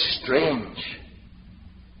isn't it strange?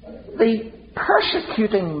 The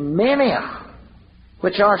persecuting mania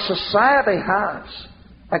which our society has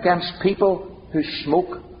against people who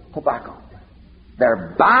smoke tobacco.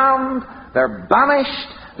 They're banned, they're banished,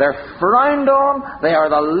 they're frowned on, they are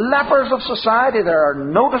the lepers of society, there are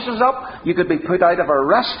notices up, you could be put out of a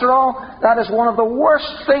restaurant. That is one of the worst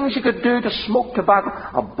things you could do, to smoke tobacco.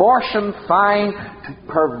 Abortion, fine.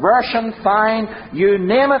 Perversion, fine. You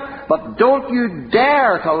name it, but don't you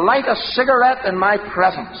dare to light a cigarette in my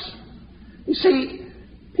presence. You see,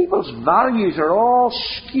 people's values are all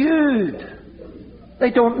skewed. They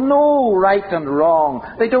don't know right and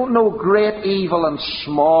wrong. They don't know great evil and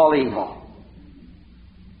small evil.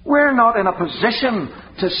 We're not in a position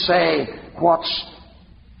to say what's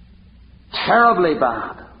terribly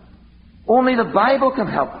bad. Only the Bible can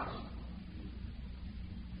help us.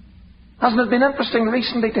 Hasn't it been interesting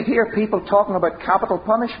recently to hear people talking about capital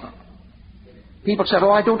punishment? People said,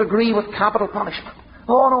 I don't agree with capital punishment.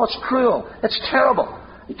 Oh, no, it's cruel. It's terrible.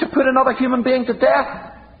 To put another human being to death.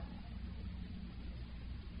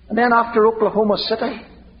 And then after Oklahoma City,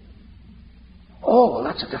 well,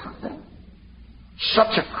 that's a different thing.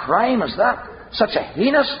 Such a crime as that. Such a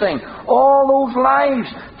heinous thing. All those lives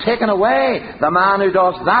taken away. The man who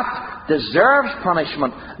does that deserves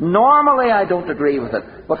punishment. Normally I don't agree with it.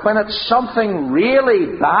 But when it's something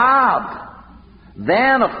really bad,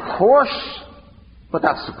 then of course. But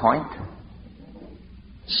that's the point.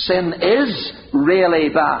 Sin is really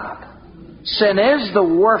bad. Sin is the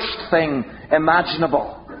worst thing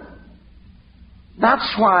imaginable.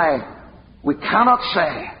 That's why we cannot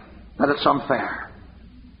say that it's unfair.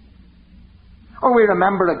 Or we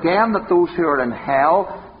remember again that those who are in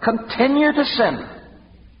hell continue to sin.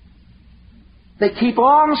 They keep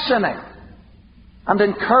on sinning and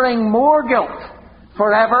incurring more guilt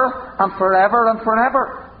forever and forever and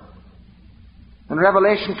forever. In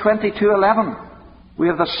Revelation 22:11, we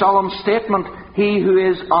have the solemn statement, he who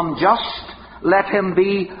is unjust, let him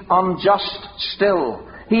be unjust still.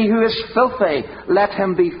 He who is filthy, let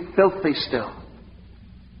him be filthy still.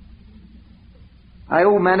 I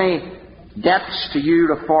owe many debts to you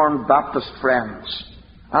Reformed Baptist friends.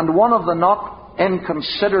 And one of the not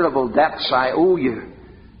inconsiderable debts I owe you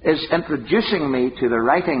is introducing me to the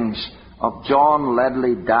writings of John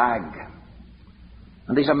Ledley Dagg.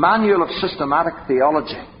 And he's a manual of systematic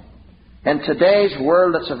theology. In today's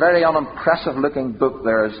world, it's a very unimpressive looking book.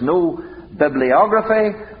 There is no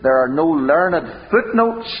bibliography. There are no learned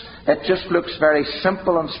footnotes. It just looks very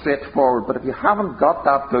simple and straightforward. But if you haven't got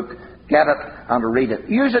that book, get it and read it.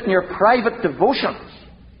 Use it in your private devotions.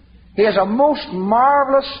 He has a most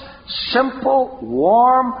marvelous, simple,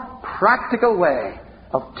 warm, practical way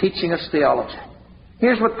of teaching us theology.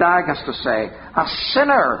 Here's what Dagg has to say. A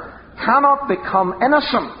sinner cannot become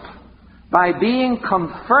innocent by being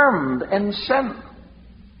confirmed in sin.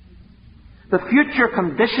 The future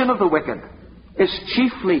condition of the wicked is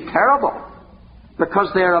chiefly terrible because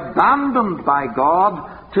they are abandoned by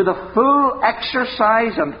God to the full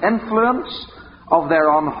exercise and influence of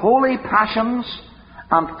their unholy passions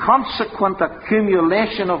and consequent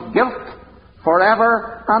accumulation of guilt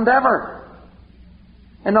forever and ever.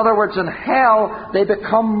 In other words, in hell they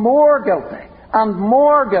become more guilty and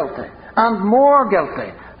more guilty and more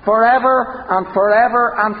guilty forever and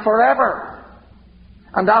forever and forever.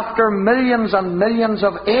 And after millions and millions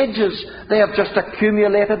of ages, they have just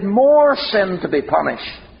accumulated more sin to be punished.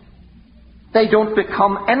 They don't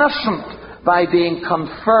become innocent by being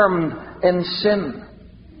confirmed in sin.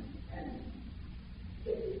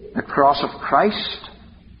 The cross of Christ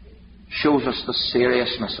shows us the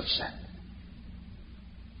seriousness of sin.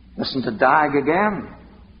 Listen to Dag again.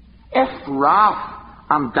 If wrath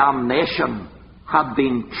and damnation had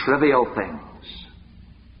been trivial things,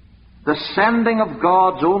 the sending of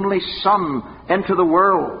God's only Son into the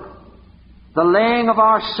world, the laying of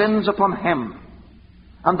our sins upon Him,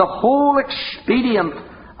 and the whole expedient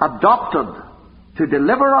adopted to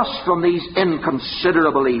deliver us from these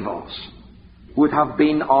inconsiderable evils, would have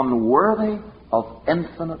been unworthy of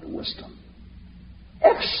infinite wisdom.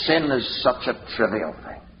 If sin is such a trivial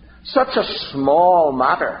thing, such a small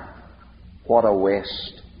matter, what a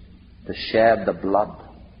waste to shed the blood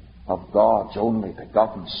of God's only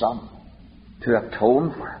begotten Son to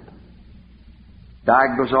atone for it.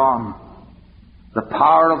 Dag goes on. The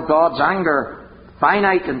power of God's anger,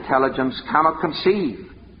 finite intelligence cannot conceive,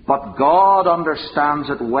 but God understands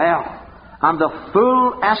it well, and the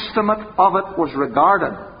full estimate of it was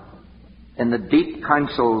regarded in the deep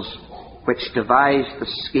counsels which devised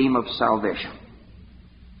the scheme of salvation.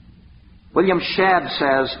 William Shedd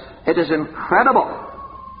says, it is incredible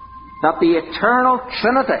that the eternal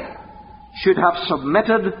Trinity should have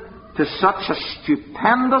submitted to such a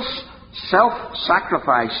stupendous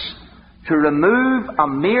self-sacrifice to remove a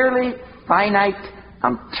merely finite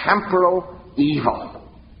and temporal evil.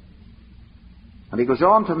 And he goes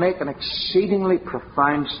on to make an exceedingly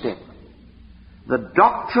profound statement. The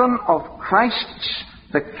doctrine of Christ's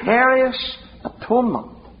vicarious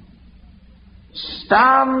atonement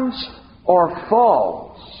stands or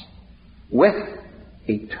falls with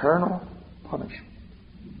eternal punishment.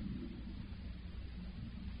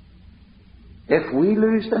 If we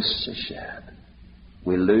lose this, says Shedd,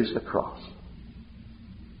 we lose the cross.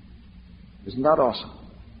 Isn't that awesome?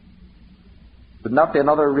 Would not be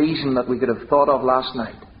another reason that we could have thought of last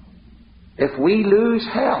night? If we lose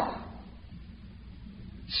hell,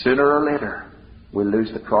 sooner or later we'll lose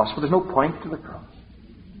the cross. But there's no point to the cross.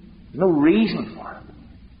 There's no reason for it.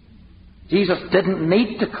 Jesus didn't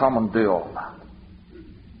need to come and do all that.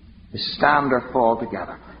 They stand or fall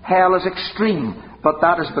together. Hell is extreme, but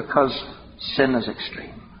that is because sin is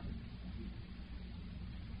extreme.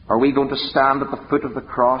 Are we going to stand at the foot of the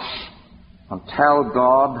cross and tell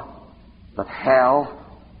God that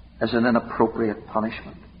hell is an inappropriate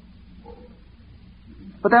punishment?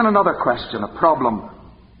 But then another question, a problem.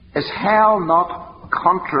 Is hell not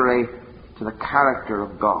contrary to the character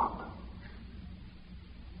of God?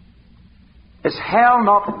 Is hell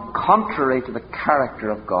not contrary to the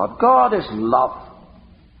character of God? God is love.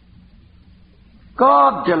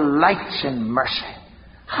 God delights in mercy.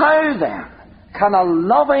 How then can a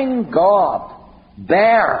loving God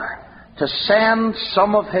bear to send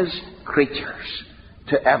some of His creatures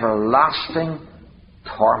to everlasting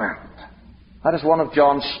torment? That is one of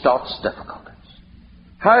John Stott's difficulties.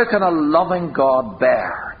 How can a loving God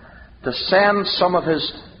bear to send some of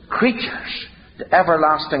His creatures to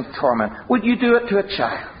everlasting torment? Would you do it to a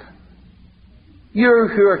child? You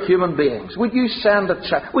who are human beings, would you send a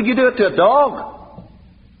child? Would you do it to a dog?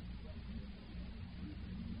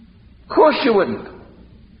 Of course you wouldn't.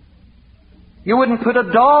 You wouldn't put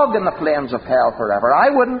a dog in the flames of hell forever. I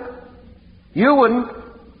wouldn't. You wouldn't.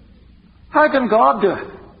 How can God do it?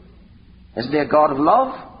 Isn't He a God of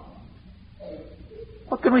love?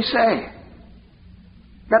 What can we say?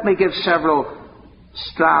 Let me give several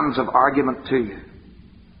strands of argument to you.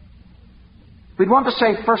 We'd want to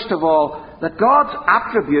say, first of all, that God's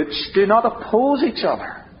attributes do not oppose each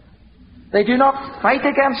other. They do not fight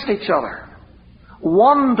against each other.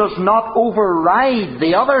 One does not override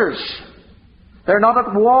the others. They're not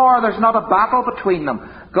at war. There's not a battle between them.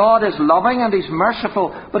 God is loving and He's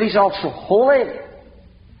merciful, but He's also holy.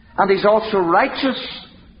 And He's also righteous,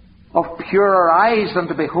 of purer eyes than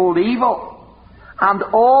to behold evil. And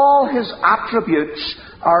all His attributes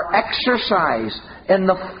are exercised in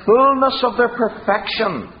the fullness of their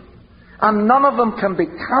perfection. And none of them can be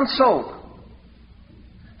cancelled.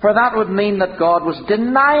 For that would mean that God was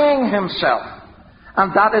denying Himself.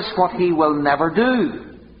 And that is what He will never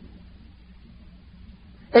do.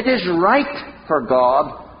 It is right for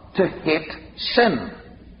God to hate sin.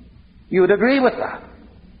 You would agree with that.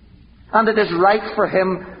 And it is right for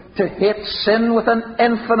Him to hate sin with an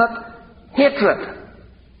infinite hatred.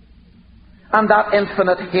 And that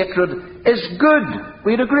infinite hatred is good.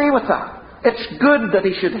 We'd agree with that. It's good that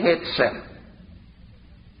He should hate sin.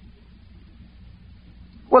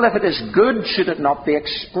 Well, if it is good, should it not be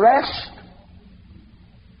expressed?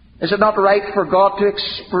 Is it not right for God to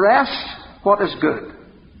express what is good?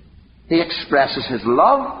 He expresses His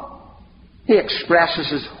love. He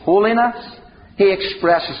expresses His holiness. He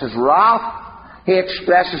expresses His wrath. He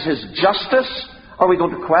expresses His justice. Are we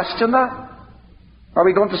going to question that? Are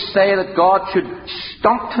we going to say that God should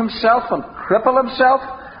stunt himself and cripple himself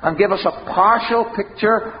and give us a partial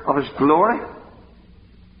picture of his glory?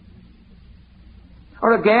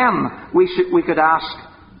 Or again, we could ask,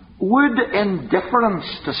 would indifference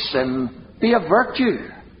to sin be a virtue?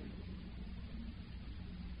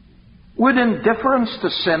 Would indifference to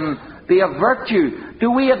sin be a virtue?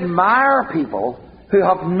 Do we admire people who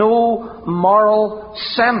have no moral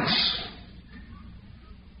sense?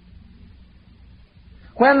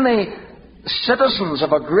 When the citizens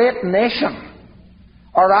of a great nation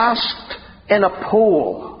are asked in a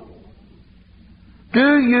poll,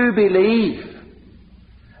 do you believe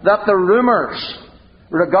that the rumours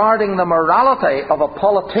regarding the morality of a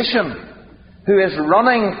politician who is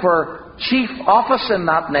running for chief office in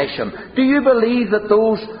that nation, do you believe that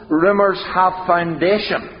those rumours have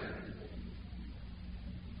foundation?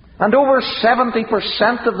 And over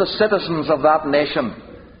 70% of the citizens of that nation,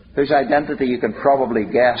 whose identity you can probably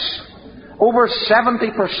guess, over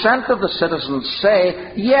 70% of the citizens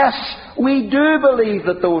say, yes, we do believe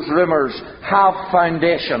that those rumours have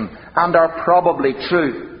foundation and are probably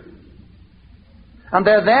true. And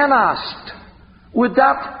they're then asked, would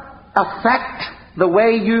that affect the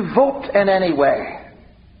way you vote in any way?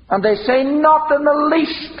 And they say, not in the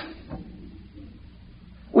least.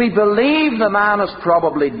 We believe the man has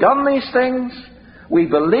probably done these things. We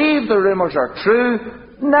believe the rumours are true.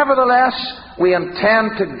 Nevertheless, we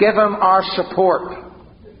intend to give him our support.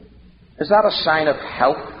 Is that a sign of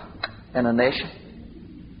health in a nation?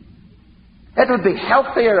 It would be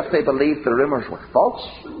healthier if they believed the rumours were false.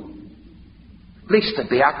 At least they'd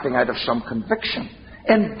be acting out of some conviction.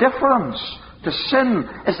 Indifference to sin,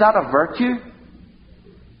 is that a virtue?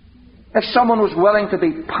 If someone was willing to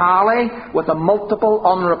be pally with a multiple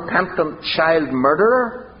unrepentant child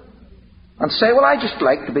murderer and say, well, I just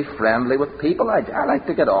like to be friendly with people, I like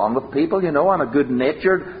to get on with people, you know, I'm a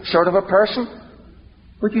good-natured sort of a person,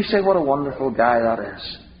 would you say, what a wonderful guy that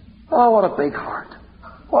is? Oh, what a big heart.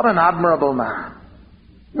 What an admirable man.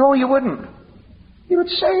 No, you wouldn't. You would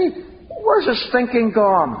say, where's his thinking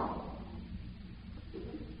gone?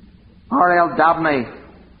 R.L. Dabney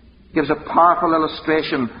gives a powerful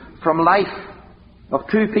illustration from life of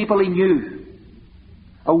two people he knew.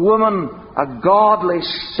 A woman, a godly,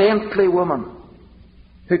 saintly woman,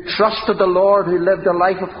 who trusted the Lord, who lived a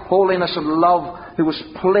life of holiness and love, who was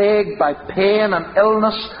plagued by pain and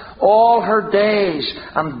illness all her days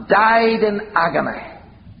and died in agony.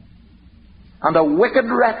 And a wicked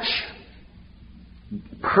wretch,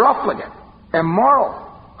 profligate,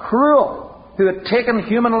 immoral, cruel, who had taken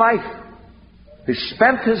human life, who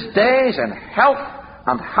spent his days in health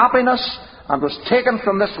and happiness and was taken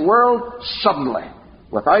from this world suddenly,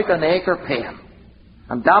 without an ache or pain.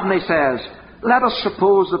 And Dabney says, let us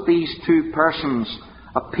suppose that these two persons,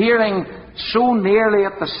 appearing so nearly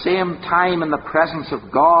at the same time in the presence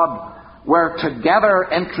of God, were together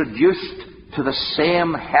introduced to the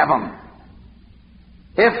same heaven.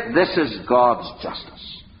 If this is God's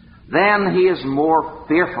justice, then he is more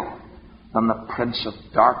fearful than the Prince of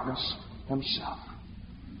Darkness himself.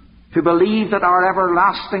 To believe that our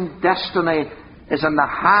everlasting destiny is in the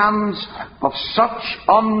hands of such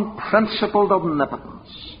unprincipled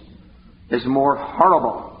omnipotence is more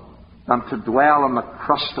horrible than to dwell on the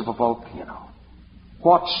crust of a volcano.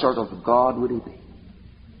 What sort of God would he be?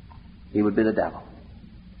 He would be the devil.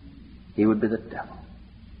 He would be the devil.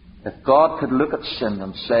 If God could look at sin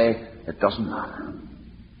and say, it doesn't matter,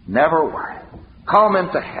 never worry, come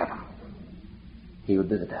into heaven, he would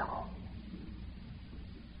be the devil.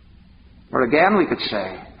 Or again, we could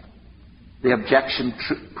say, the objection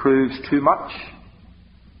proves too much.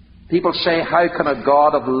 People say, how can a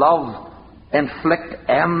God of love inflict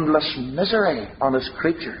endless misery on his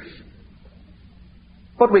creatures?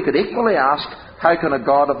 But we could equally ask, how can a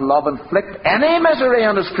God of love inflict any misery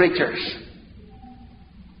on his creatures?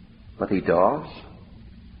 But he does.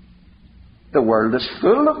 The world is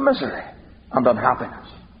full of misery and unhappiness.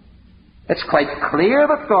 It's quite clear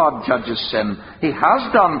that God judges sin. He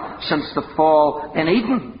has done since the fall in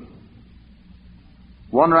Eden.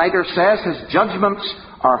 One writer says his judgments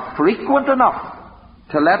are frequent enough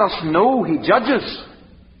to let us know he judges,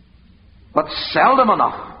 but seldom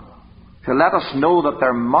enough to let us know that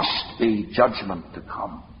there must be judgment to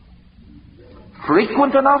come.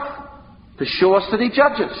 Frequent enough to show us that he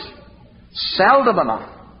judges, seldom enough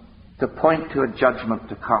to point to a judgment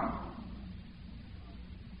to come.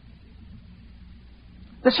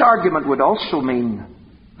 This argument would also mean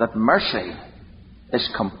that mercy is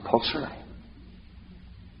compulsory.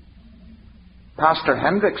 Pastor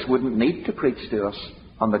Hendricks wouldn't need to preach to us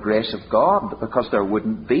on the grace of God because there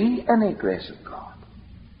wouldn't be any grace of God.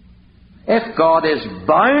 if God is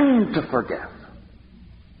bound to forgive,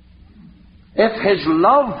 if His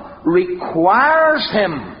love requires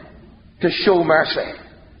Him to show mercy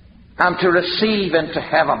and to receive into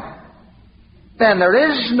heaven, then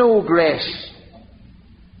there is no grace.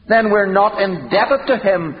 Then we're not indebted to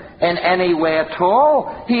Him in any way at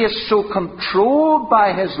all. He is so controlled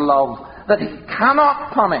by His love that He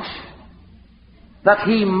cannot punish, that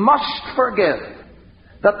He must forgive,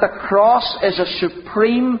 that the cross is a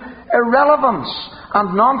supreme irrelevance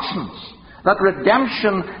and nonsense, that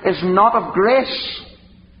redemption is not of grace.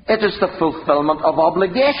 It is the fulfillment of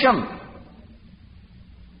obligation.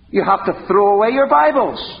 You have to throw away your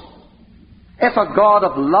Bibles. If a God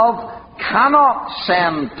of love cannot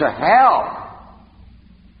send to hell,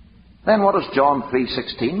 then what does John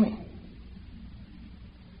 3:16 mean?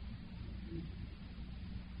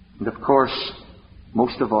 And of course,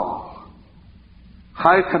 most of all,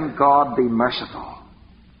 how can God be merciful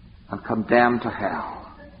and condemn to hell?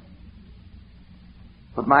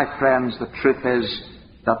 But my friends, the truth is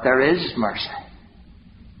that there is mercy.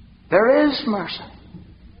 There is mercy.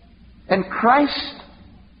 In Christ,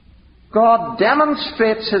 God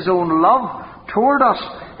demonstrates His own love toward us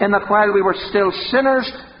in that while we were still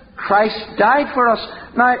sinners, Christ died for us.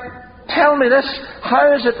 Now, tell me this,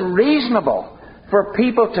 how is it reasonable for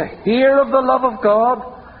people to hear of the love of God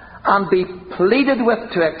and be pleaded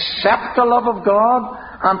with to accept the love of God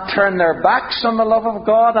and turn their backs on the love of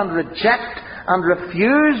God and reject and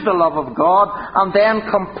refuse the love of God and then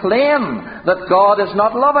complain that God is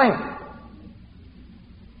not loving?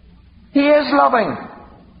 He is loving,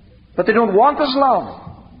 but they don't want His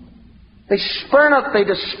love. They spurn it, they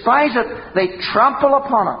despise it, they trample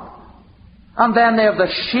upon it. And then they have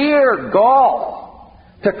the sheer gall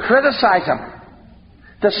to criticize Him,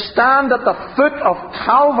 to stand at the foot of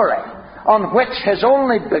Calvary, on which His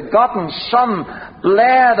only begotten Son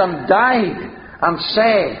bled and died, and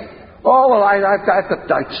say, oh, well, I've got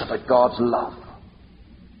doubts about God's love.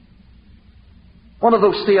 One of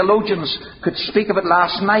those theologians could speak of it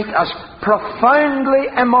last night as profoundly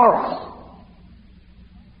immoral.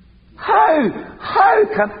 How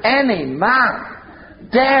can any man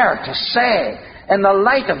dare to say, in the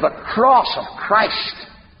light of the cross of Christ,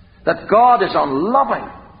 that God is unloving?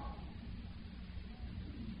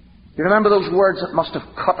 You remember those words that must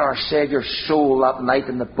have cut our Saviour's soul that night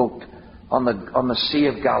in the boat on the Sea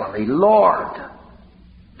of Galilee? Lord,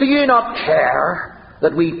 do you not care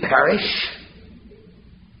that we perish?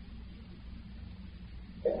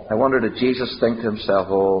 I wonder, did Jesus think to Himself,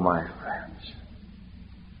 oh, my friends,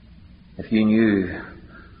 if you knew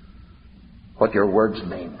what your words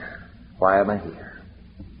mean, why am I here?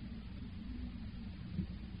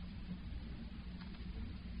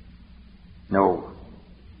 No.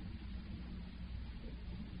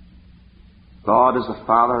 God is the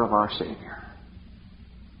Father of our Saviour.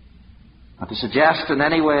 And to suggest in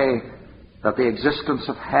any way that the existence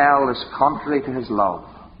of hell is contrary to His love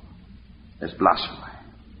is blasphemy.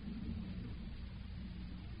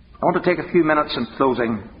 I want to take a few minutes in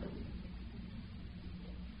closing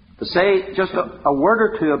to say just a word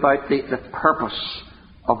or two about the purpose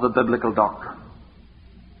of the biblical doctrine.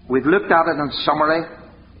 We've looked at it in summary.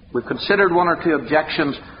 We've considered one or two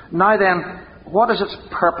objections. Now then, what is its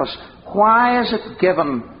purpose? Why is it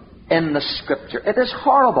given in the Scripture? It is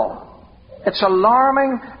horrible. It's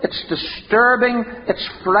alarming. It's disturbing. It's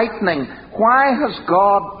frightening. Why has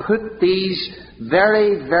God put these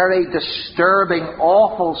very, very disturbing,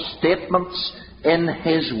 awful statements in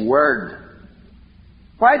His Word?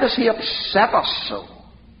 Why does He upset us so?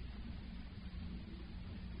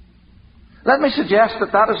 Let me suggest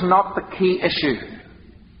that is not the key issue.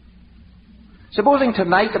 Supposing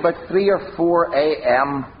tonight about 3 or 4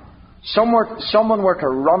 a.m. someone were to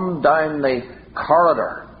run down the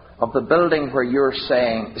corridor of the building where you're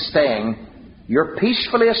staying, you're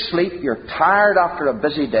peacefully asleep, you're tired after a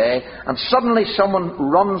busy day, and suddenly someone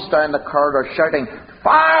runs down the corridor shouting,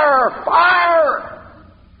 "Fire! Fire!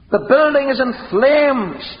 The building is in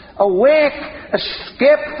flames! Awake!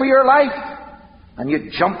 Escape for your life!" And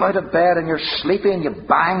you jump out of bed and you're sleepy and you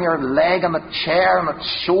bang your leg on the chair and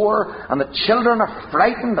it's sore and the children are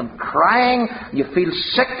frightened and crying. You feel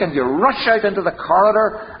sick and you rush out into the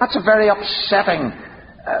corridor. That's a very upsetting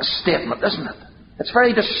statement, isn't it? It's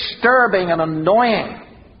very disturbing and annoying.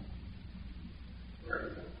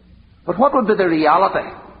 But what would be the reality?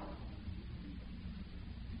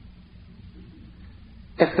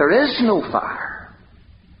 If there is no fire,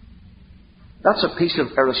 that's a piece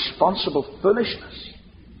of irresponsible foolishness.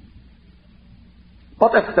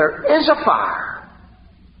 But if there is a fire,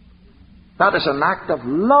 that is an act of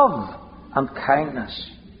love and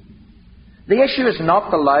kindness. The issue is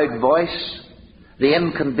not the loud voice, the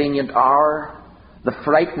inconvenient hour, the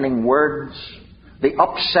frightening words, the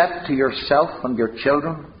upset to yourself and your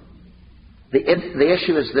children. The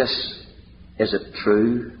issue is this: is it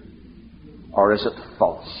true or is it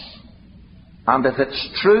false? And if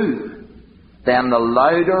it's true, then the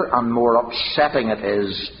louder and more upsetting it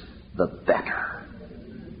is, the better.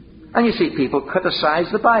 And you see people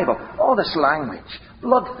criticize the Bible. Oh, this language,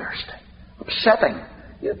 bloodthirsty, upsetting.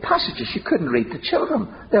 Passages you couldn't read to children.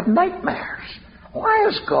 They have nightmares. Why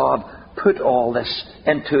has God put all this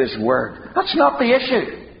into His Word? That's not the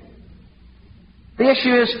issue. The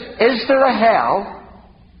issue is there a hell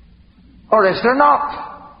or is there not?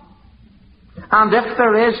 And if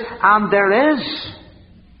there is, and there is,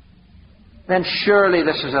 then surely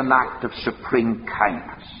this is an act of supreme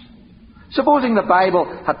kindness. Supposing the Bible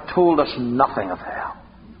had told us nothing of hell.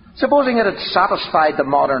 Supposing it had satisfied the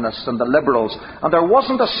modernists and the liberals, and there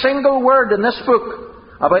wasn't a single word in this book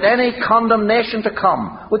about any condemnation to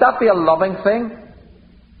come, would that be a loving thing?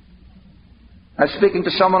 I was speaking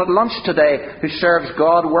to someone at lunch today who serves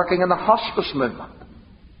God working in the hospice movement.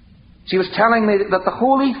 She was telling me that the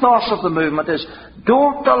whole ethos of the movement is,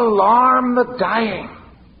 don't alarm the dying.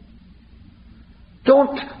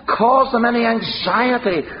 Don't cause them any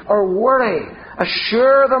anxiety or worry.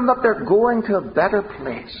 Assure them that they're going to a better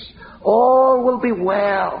place. All will be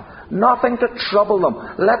well. Nothing to trouble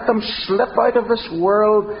them. Let them slip out of this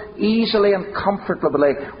world easily and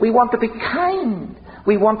comfortably. We want to be kind.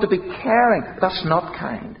 We want to be caring. That's not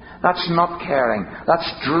kind. That's not caring. That's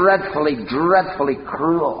dreadfully, dreadfully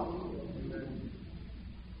cruel.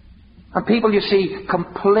 And people, you see,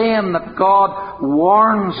 complain that God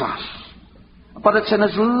warns us. But it's in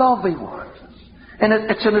His love He warns us. And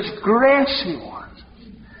it's in His grace He warns us.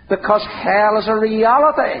 Because hell is a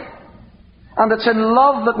reality. And it's in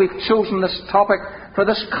love that we've chosen this topic for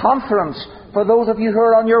this conference, for those of you who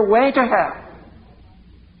are on your way to hell.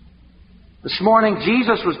 This morning,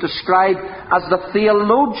 Jesus was described as the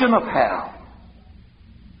theologian of hell.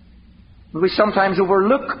 And we sometimes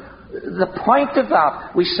overlook the point of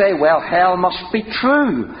that. We say, well, hell must be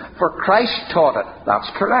true, for Christ taught it. That's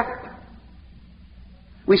correct.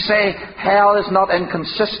 We say hell is not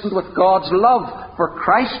inconsistent with God's love, for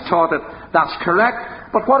Christ taught it. That's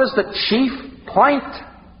correct. But what is the chief point?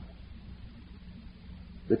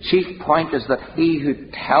 The chief point is that He who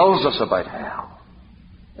tells us about hell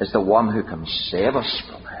is the one who can save us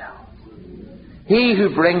from hell. He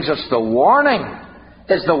who brings us the warning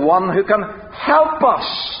is the one who can help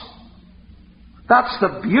us. That's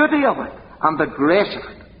the beauty of it and the grace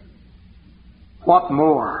of it. What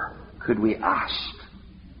more could we ask?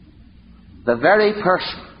 The very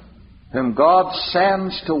person whom God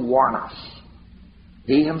sends to warn us,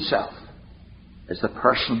 He Himself is the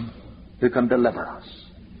person who can deliver us.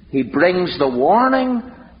 He brings the warning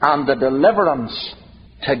and the deliverance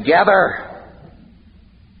together.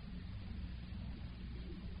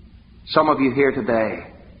 Some of you here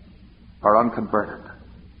today are unconverted.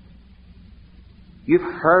 You've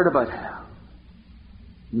heard about hell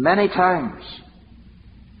many times,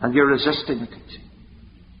 and you're resisting the teaching.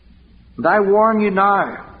 And I warn you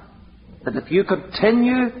now that if you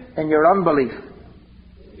continue in your unbelief,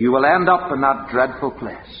 you will end up in that dreadful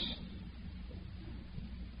place.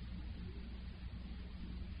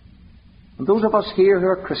 And those of us here who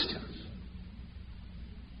are Christians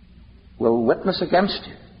will witness against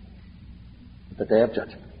you at the day of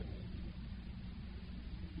judgment.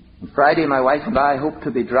 On Friday, my wife and I hope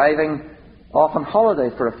to be driving off on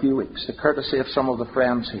holiday for a few weeks, the courtesy of some of the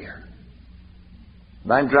friends here.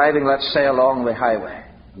 And I'm driving, let's say, along the highway.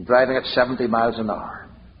 I'm driving at 70 miles an hour.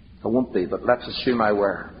 I won't be, but let's assume I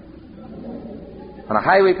were. And a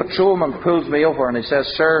highway patrolman pulls me over and he says,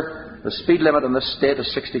 "Sir, the speed limit in this state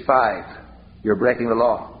is 65. You're breaking the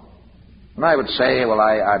law." And I would say, "Well,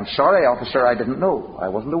 I'm sorry, officer, I didn't know. I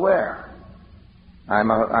wasn't aware. I'm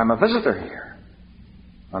a visitor here."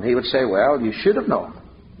 And he would say, "Well, you should have known.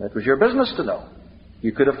 It was your business to know.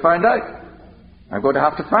 You could have found out. I'm going to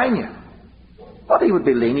have to fine you." But he would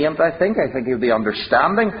be lenient, I think. I think he would be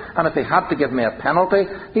understanding. And if he had to give me a penalty,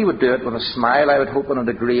 he would do it with a smile, I would hope, and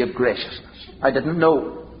a degree of graciousness. I didn't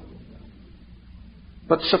know.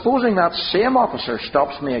 But supposing that same officer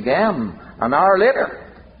stops me again an hour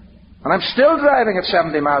later, and I'm still driving at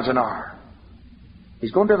 70 miles an hour,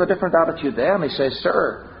 he's going to have a different attitude then. He says,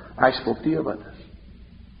 "Sir, I spoke to you about this.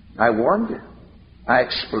 I warned you. I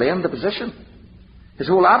explained the position." His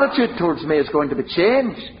whole attitude towards me is going to be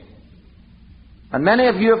changed. And many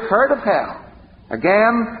of you have heard of hell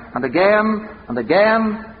again and again and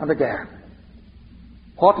again and again.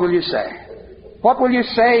 What will you say? What will you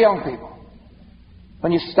say, young people?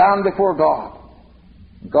 when you stand before God.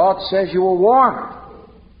 God says you were warned,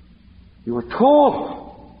 you were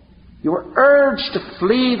told, you were urged to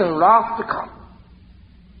flee the wrath to come,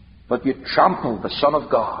 but you trampled the Son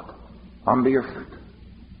of God under your foot.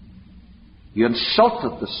 You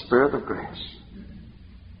insulted the Spirit of grace.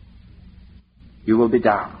 You will be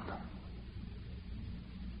damned.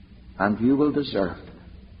 And you will deserve it.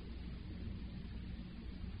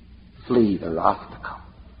 Flee the wrath to come.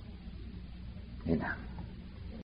 Amen.